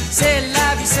 C'est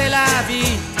la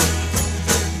vie.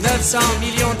 900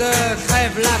 millions de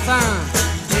crèvent la faim,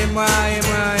 et moi, et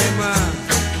moi, et moi.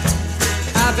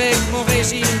 Avec mon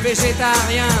régime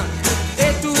végétarien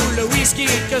et tout le whisky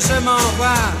que je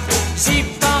m'envoie, j'y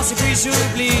pense et puis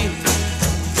j'oublie.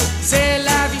 C'est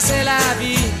la vie, c'est la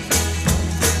vie.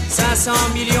 500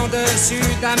 millions de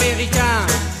Sud-Américains.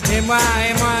 Et moi,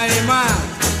 et moi, et moi.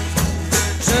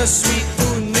 Je suis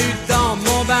tout nu dans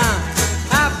mon bain,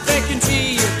 avec une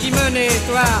fille qui me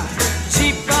nettoie.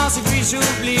 J'y pense et puis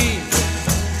j'oublie.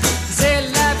 C'est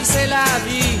la vie, c'est la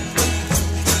vie.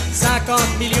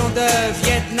 50 millions de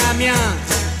Vietnamiens.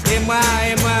 Et moi,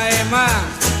 et moi, et moi.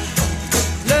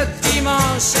 Le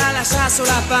dimanche à la chasse au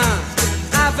lapin,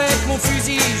 avec mon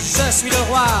fusil, je suis le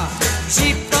roi.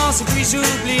 J'y pense et puis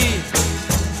j'oublie.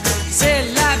 C'est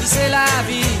la vie, c'est la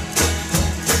vie.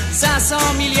 500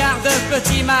 milliards de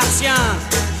petits martiens.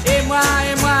 Et moi,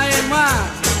 et moi, et moi.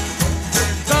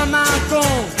 Comme un con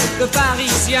de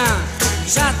Parisien,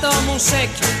 j'attends mon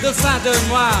chèque de fin de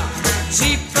mois.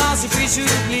 J'y pense et puis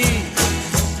j'oublie.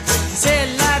 C'est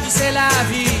la vie, c'est la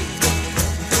vie.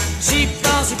 J'y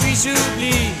pense et puis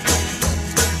j'oublie.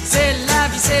 C'est la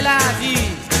vie, c'est la vie.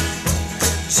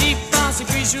 J'y pense et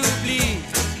puis j'oublie.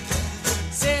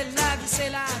 C'est la vie, c'est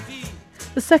la vie.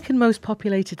 The second most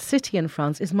populated city in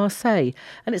France is Marseille,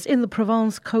 and it's in the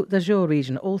Provence-Côte d'Azur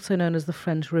region, also known as the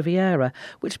French Riviera,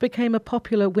 which became a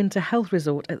popular winter health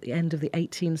resort at the end of the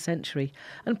 18th century.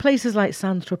 And places like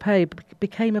Saint-Tropez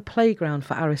became a playground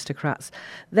for aristocrats.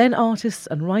 Then artists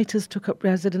and writers took up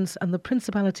residence, and the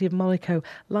Principality of Monaco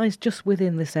lies just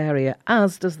within this area,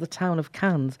 as does the town of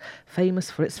Cannes, famous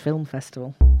for its film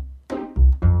festival.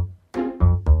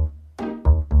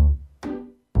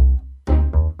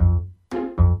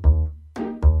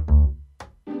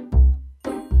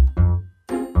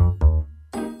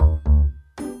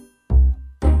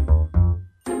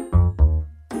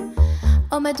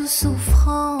 Oh ma douce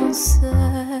souffrance,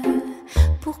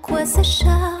 pourquoi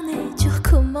s'acharner, tu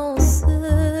recommences.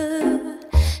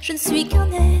 Je ne suis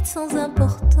qu'un être sans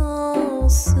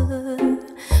importance.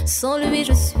 Sans lui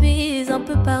je suis un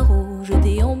peu paro. Je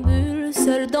déambule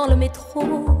seul dans le métro.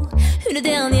 Une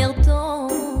dernière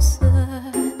danse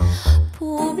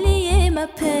pour oublier ma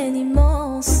peine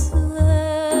immense.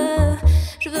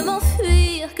 Je veux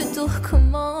m'enfuir, que tout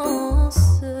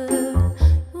recommence.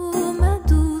 Oh ma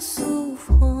douce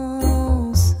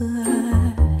souffrance.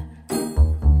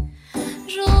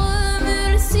 Je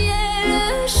remue le ciel,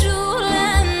 le jour,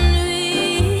 la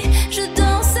nuit. Je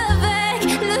danse avec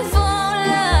le vent,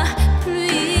 la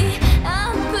pluie.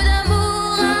 Un peu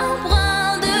d'amour, un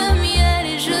brin de miel.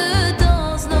 Et je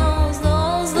danse, danse,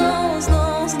 danse, danse,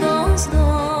 danse, danse,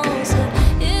 danse.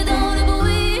 Et dans le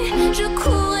bruit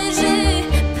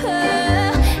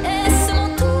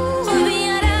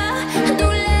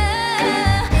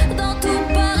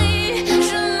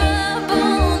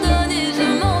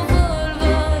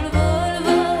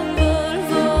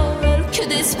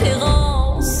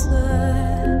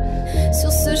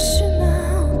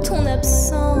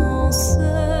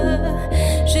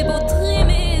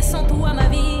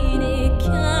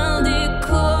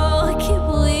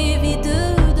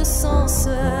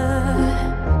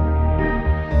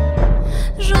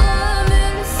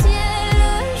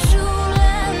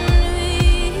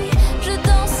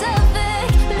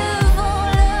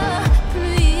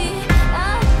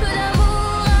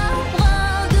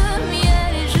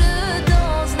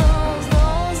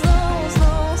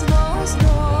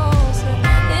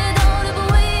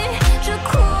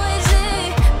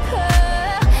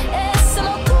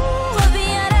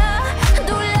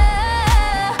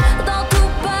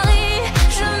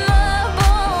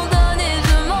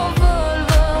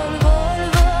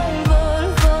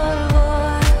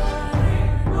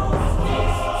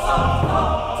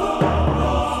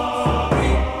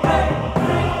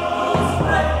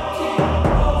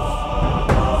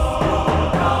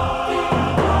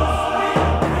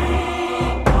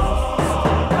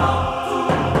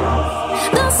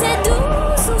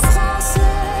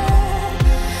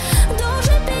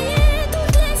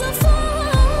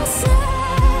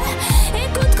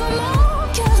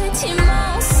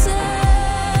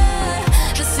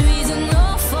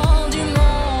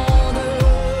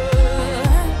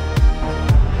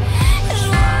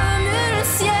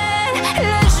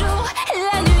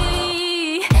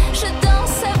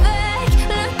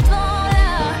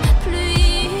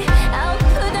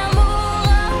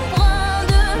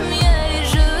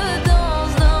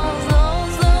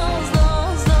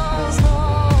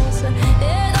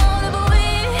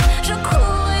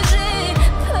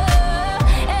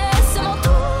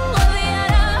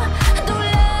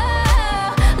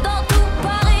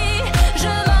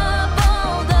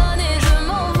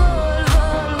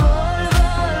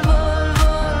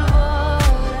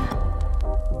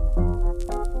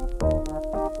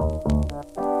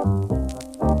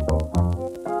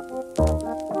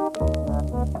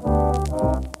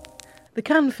The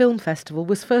Cannes Film Festival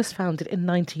was first founded in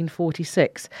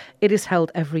 1946. It is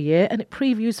held every year and it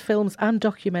previews films and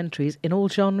documentaries in all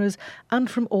genres and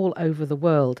from all over the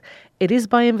world. It is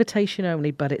by invitation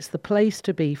only, but it's the place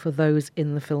to be for those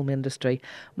in the film industry.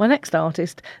 My next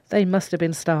artist, they must have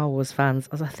been Star Wars fans,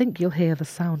 as I think you'll hear the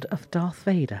sound of Darth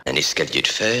Vader. Un escalier de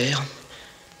fer,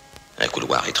 un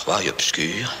couloir étroit et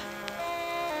obscur.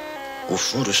 Au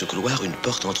fond de ce couloir, une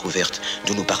porte entr'ouverte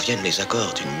d'où nous parviennent les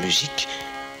accords d'une musique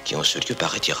qui en ce lieu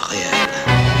paraît irréelle.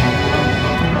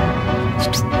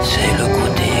 C'est le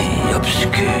côté obscur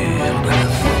de la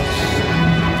force.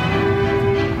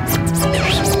 C'est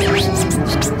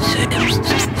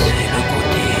le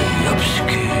côté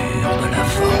obscur de la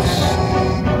force.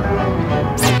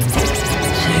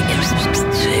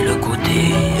 C'est le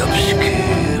côté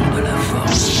obscur de la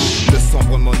force. Le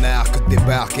sombre monarque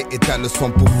débarque et étale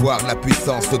son pouvoir. La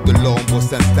puissance de l'ombre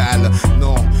s'installe.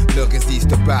 Non, ne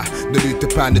résiste pas, ne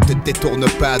lutte pas, ne te détourne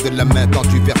pas de la main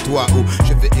tendue vers toi où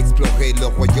je vais explorer le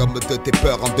royaume de tes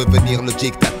peurs, en devenir le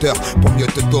dictateur pour mieux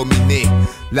te dominer.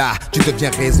 Là, tu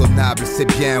deviens raisonnable, c'est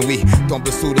bien, oui, tombe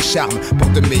sous le charme pour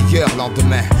de meilleurs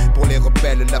lendemains. Pour les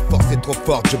rebelles, la force est trop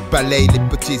forte, je balaye les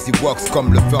petits Ewoks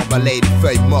comme le vent balaye les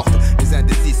feuilles mortes. Les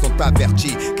indécis sont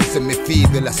avertis qu'ils se méfient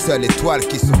de la seule étoile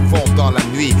qui se fond dans la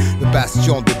nuit. Le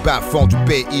bastion des bas-fonds du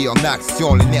pays en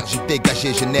action, l'énergie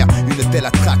dégagée génère une telle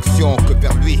attraction que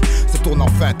vers lui se tournent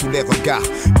enfin tous les regards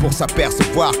pour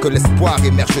s'apercevoir que l'espoir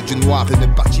émerge du noir. Une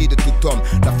partie de tout homme,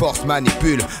 la force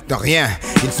manipule de rien.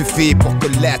 Il suffit pour que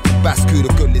l'être bascule,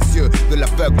 que les yeux de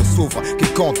l'aveugle s'ouvrent,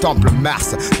 qu'il contemple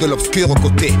Mars de l'obscur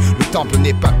côté. Le temple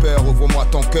n'est pas peur, ouvre-moi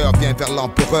ton cœur, viens vers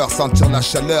l'empereur, sentir la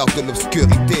chaleur de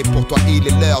l'obscurité. Pour toi il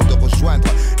est l'heure de rejoindre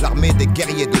l'armée des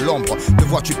guerriers de l'ombre. Ne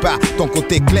vois-tu pas ton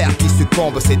côté clair qui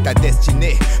succombe, c'est ta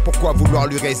destinée. Pourquoi vouloir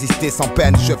lui résister sans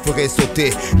peine? Je ferai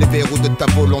sauter les verrous de ta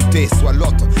volonté. Sois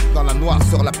l'autre dans la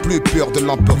noirceur la plus pure de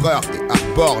l'empereur et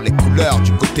arbore les couleurs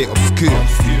du côté obscur.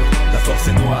 La force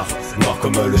est noire, noire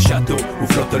comme le château où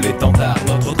flotte l'étendard,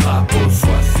 notre drapeau.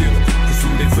 Sois sûr que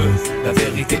sous les feux, la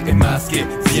vérité est masquée.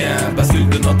 Viens, bascule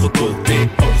de notre côté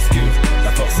obscur.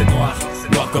 La force est noire,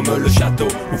 noire comme le château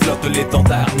où flotte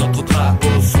l'étendard, notre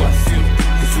drapeau. Sois sûr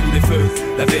que sous les feux,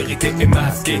 la vérité est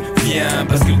masquée. Viens,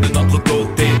 bascule de notre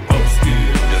côté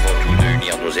obscur. Nous devons tous deux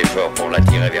unir nos efforts pour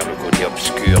l'attirer vers le côté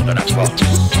obscur de la force. Tu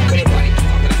connais pas les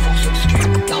pouvoirs de la force obscure.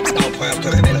 L'empereur te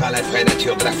révélera la vraie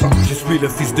nature de la force. Je suis le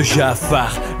fils de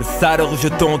Jafar, le sale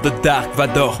rejeton de Dark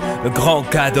Vador, le grand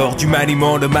cador du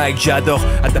maniement de Mike. J'adore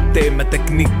adapter ma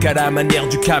technique à la manière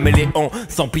du caméléon,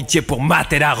 sans pitié pour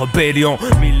mater la rébellion.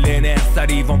 Millénaire,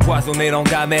 salive empoisonnée,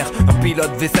 langue amère, un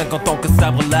pilote V5 en tant que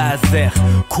sabre laser.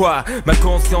 Quoi? Ma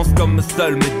conscience comme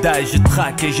seule médaille, je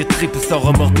traque et je tripe sans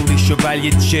remords tous les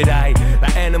chevaliers de Jedi. La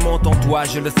haine monte en toi,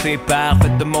 je le sais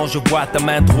parfaitement, je vois ta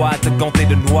main droite gantée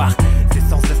de noir. C'est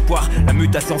sans espoir, la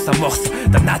mutation s'amorce.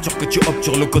 Ta nature que tu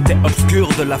obtures le côté obscur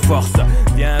de la force.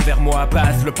 Viens vers moi,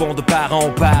 passe le pont de part en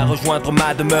part, rejoindre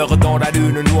ma demeure dans la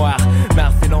lune noire.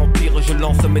 Mars et l'Empire, je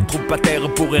lance mes troupes à terre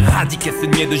pour éradiquer ce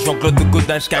niais de Jean-Claude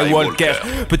Godin Skywalker.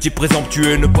 Petit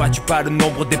présomptueux, ne vois-tu pas le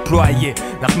nombre déployé?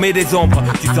 L'armée des ombres,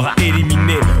 tu seras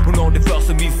éliminé. Au nom des forces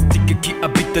mystiques qui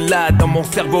habitent là dans mon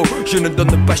cerveau, je ne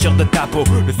donne pas cher de ta peau.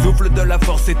 Le souffle de la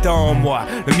force est en moi,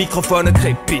 le microphone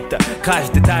crépite,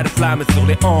 crache des tas de flammes sur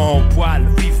les en poil.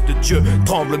 Fils de Dieu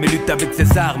tremble mais lutte avec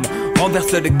ses armes,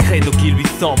 renverse les credos qui lui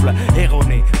semblent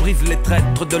erronés, brise les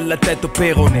traîtres de la tête au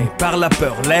péroné. Par la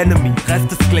peur, l'ennemi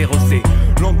reste sclérosé.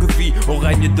 Longue vie au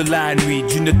règne de la nuit,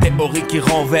 d'une théorie qui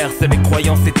renverse les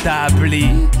croyances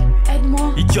établies.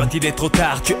 Idiote, il est trop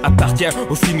tard, tu appartiens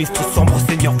au sinistre sombre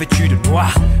seigneur vêtu de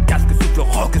noir. Casque souffle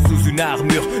roc sous une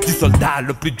armure du soldat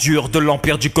le plus dur de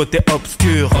l'empire du côté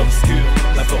obscur. Obscur,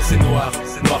 la force est noire,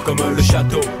 noire comme le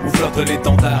château où flotte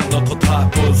l'étendard, notre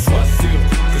drapeau. Sois sûr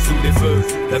que sous les feux,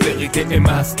 la vérité est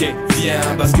masquée.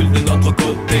 Viens, bascule de notre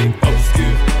côté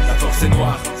obscur. La force est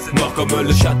noire, noire comme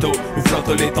le château où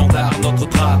flotte l'étendard, notre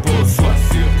drapeau. Sois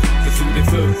sûr que sous les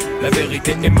feux, la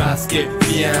vérité est masquée.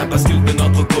 Viens, bascule de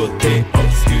notre côté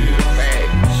obscur. Fais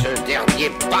ce dernier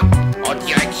pas en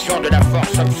direction de la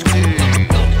force obscure.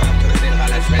 L'empereur te révélera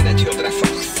la vraie nature de la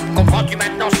force. Comprends-tu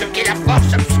maintenant ce qu'est la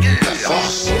force obscure? La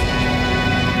force?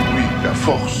 Oui, la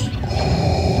force.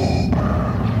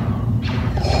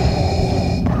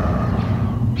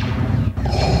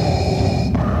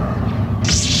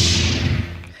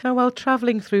 Now, while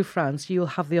travelling through France,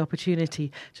 you'll have the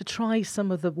opportunity to try some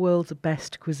of the world's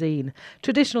best cuisine.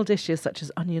 Traditional dishes such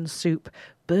as onion soup,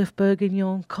 bœuf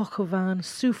bourguignon, coq au vin,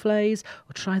 soufflés,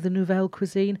 or try the nouvelle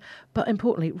cuisine. But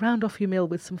importantly, round off your meal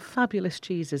with some fabulous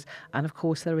cheeses. And of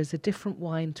course, there is a different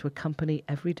wine to accompany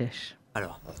every dish.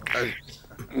 Alors.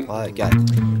 3, 4.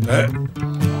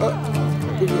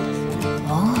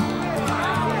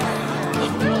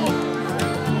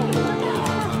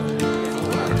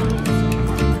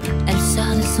 Elle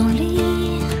sort de son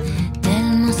lit,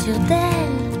 tellement sûre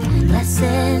d'elle. La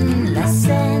scène, la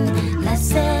scène, la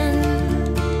scène.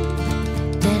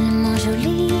 Tellement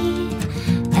jolie,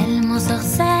 elle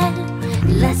m'ensorcelle.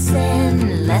 La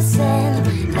scène, la scène,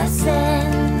 la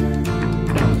scène.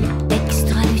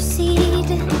 Extra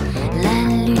lucide, la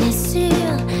lune est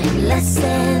sûre. La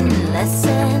scène, la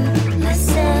scène, la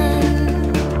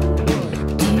scène.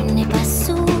 Tu n'es pas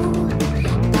sourd,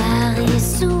 Paris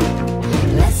est sourd.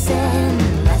 La scène,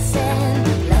 la scène,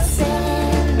 la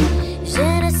scène. Je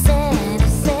ne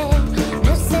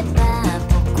sais pas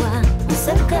pourquoi on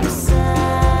s'aime comme ça.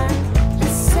 La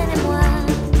scène et moi.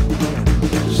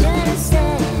 Je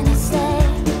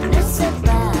ne sais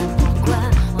pas pourquoi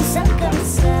on s'aime comme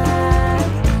ça.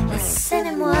 La scène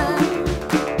et moi.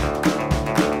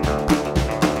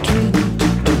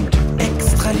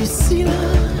 Extra lucide,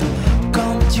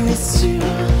 quand tu es sûr.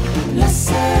 La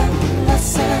scène, la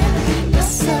scène, la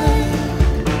scène.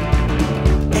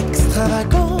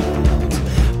 Extravagante,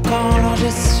 quand l'ange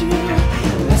est sûr.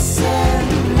 La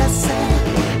scène, la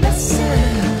scène, la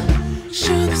scène.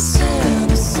 Je ne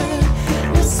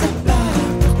sais pas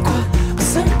pourquoi on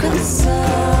s'aime comme ça.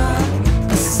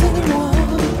 La scène et moi.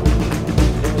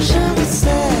 Je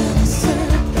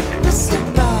ne sais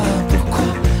pas pourquoi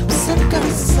on s'aime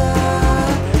comme ça.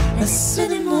 La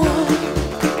scène et moi.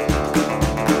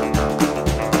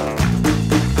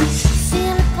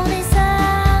 Sur le pont des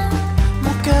arts,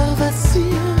 Mon cœur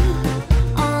vacille,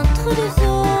 entre deux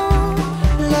eaux,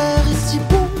 l'air est si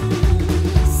bon,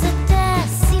 cet air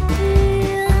si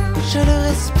pur. je le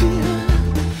respire.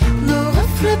 Nos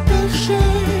reflets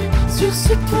penchés sur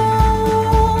ce pont.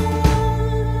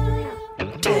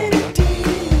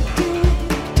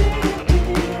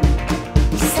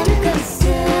 On s'aime comme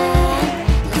ça,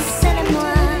 la scène et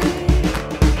moi.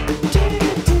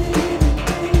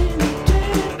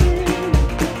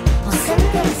 On s'aime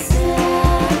comme ça,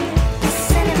 la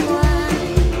scène et moi.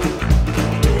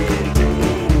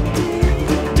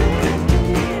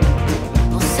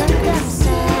 On s'aime comme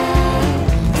ça,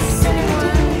 la scène et moi.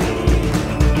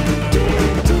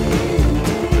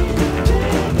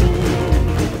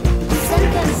 On s'aime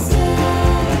comme ça,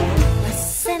 la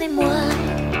scène et moi.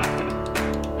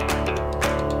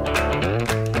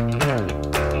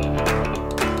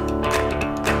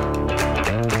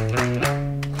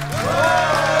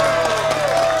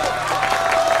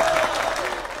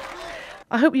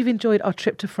 I hope you've enjoyed our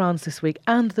trip to France this week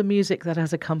and the music that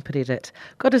has accompanied it.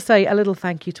 Got to say a little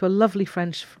thank you to a lovely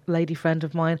French lady friend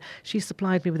of mine. She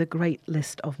supplied me with a great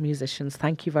list of musicians.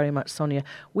 Thank you very much, Sonia.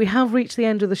 We have reached the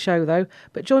end of the show, though,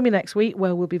 but join me next week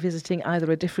where we'll be visiting either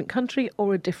a different country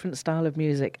or a different style of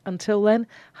music. Until then,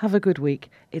 have a good week.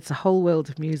 It's a whole world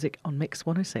of music on Mix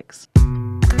 106.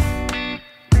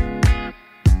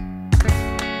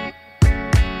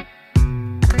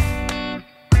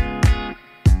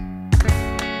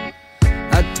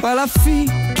 À toi la fille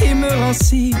qui me rend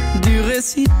si dur et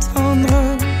si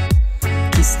tendre,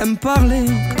 qui sait me parler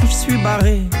quand je suis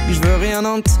barré, je veux rien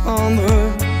entendre.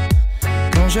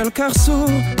 Quand j'ai le cœur sourd,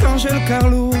 quand j'ai le cœur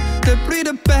lourd, de pluie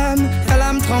de peine, elle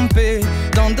aime tremper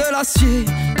dans de l'acier.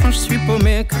 Quand je suis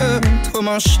paumé, que tout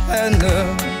m'enchaîne.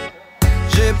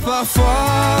 J'ai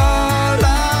parfois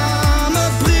l'âme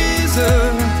prise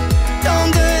dans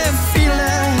des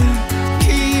filets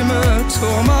qui me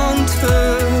tourmentent.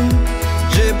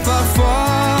 J'ai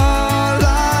parfois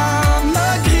l'âme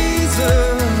grise.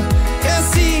 Et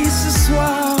si ce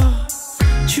soir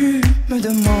tu me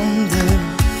demandes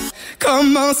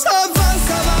comment ça va,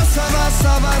 ça va, ça va,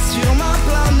 ça va sur ma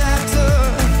planète,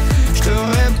 je te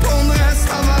répondrai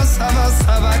ça va, ça va,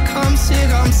 ça va comme ci,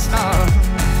 comme ça.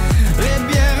 Les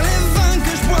bières, les vins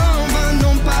que je bois en vain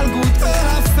n'ont pas le goût de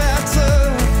la fête.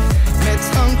 Mais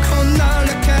tant qu'on a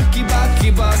le cœur qui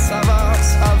bat, ça va,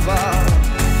 ça va.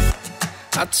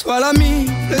 À toi l'ami,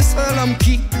 le seul homme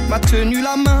qui m'a tenu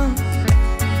la main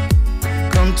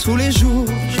quand tous les jours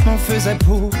je m'en faisais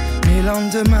pour mes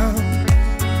lendemains.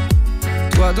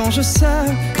 Toi dont je sais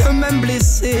que même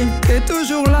blessé, t'es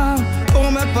toujours là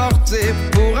pour me porter,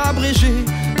 pour abréger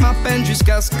ma peine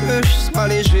jusqu'à ce que je sois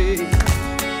léger.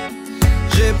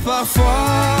 J'ai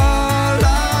parfois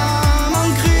l'âme en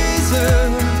crise,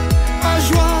 ma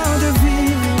joie de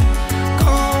vivre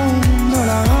qu'on me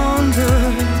la rende.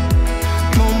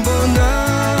 Mon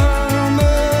bonheur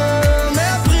me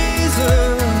méprise.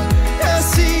 Et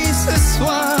si ce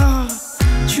soir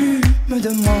tu me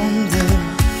demandes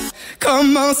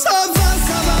Comment ça va,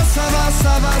 ça va, ça va,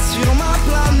 ça va sur ma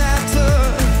planète?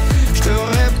 Je te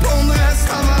répondrai,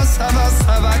 ça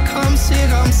va comme ci,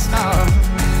 comme ça.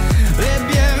 Les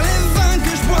bières, les vins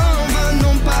que je bois en vin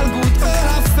n'ont pas le goût de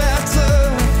la fête.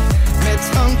 Mais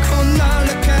tant qu'on a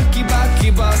le cœur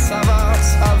qui bat, ça va.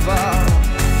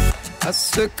 À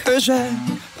ce que j'ai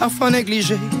parfois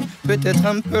négligé, peut-être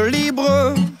un peu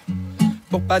libre,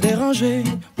 pour pas déranger,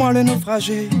 moi le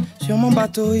naufragé sur mon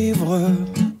bateau ivre.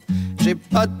 J'ai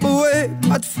pas de bouée,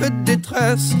 pas de feu de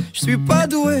détresse, je suis pas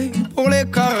doué pour les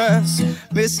caresses.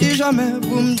 Mais si jamais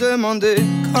vous me demandez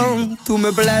quand tout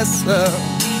me blesse,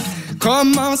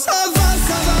 comment ça va,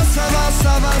 ça va, ça va,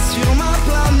 ça va sur ma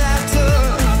planète?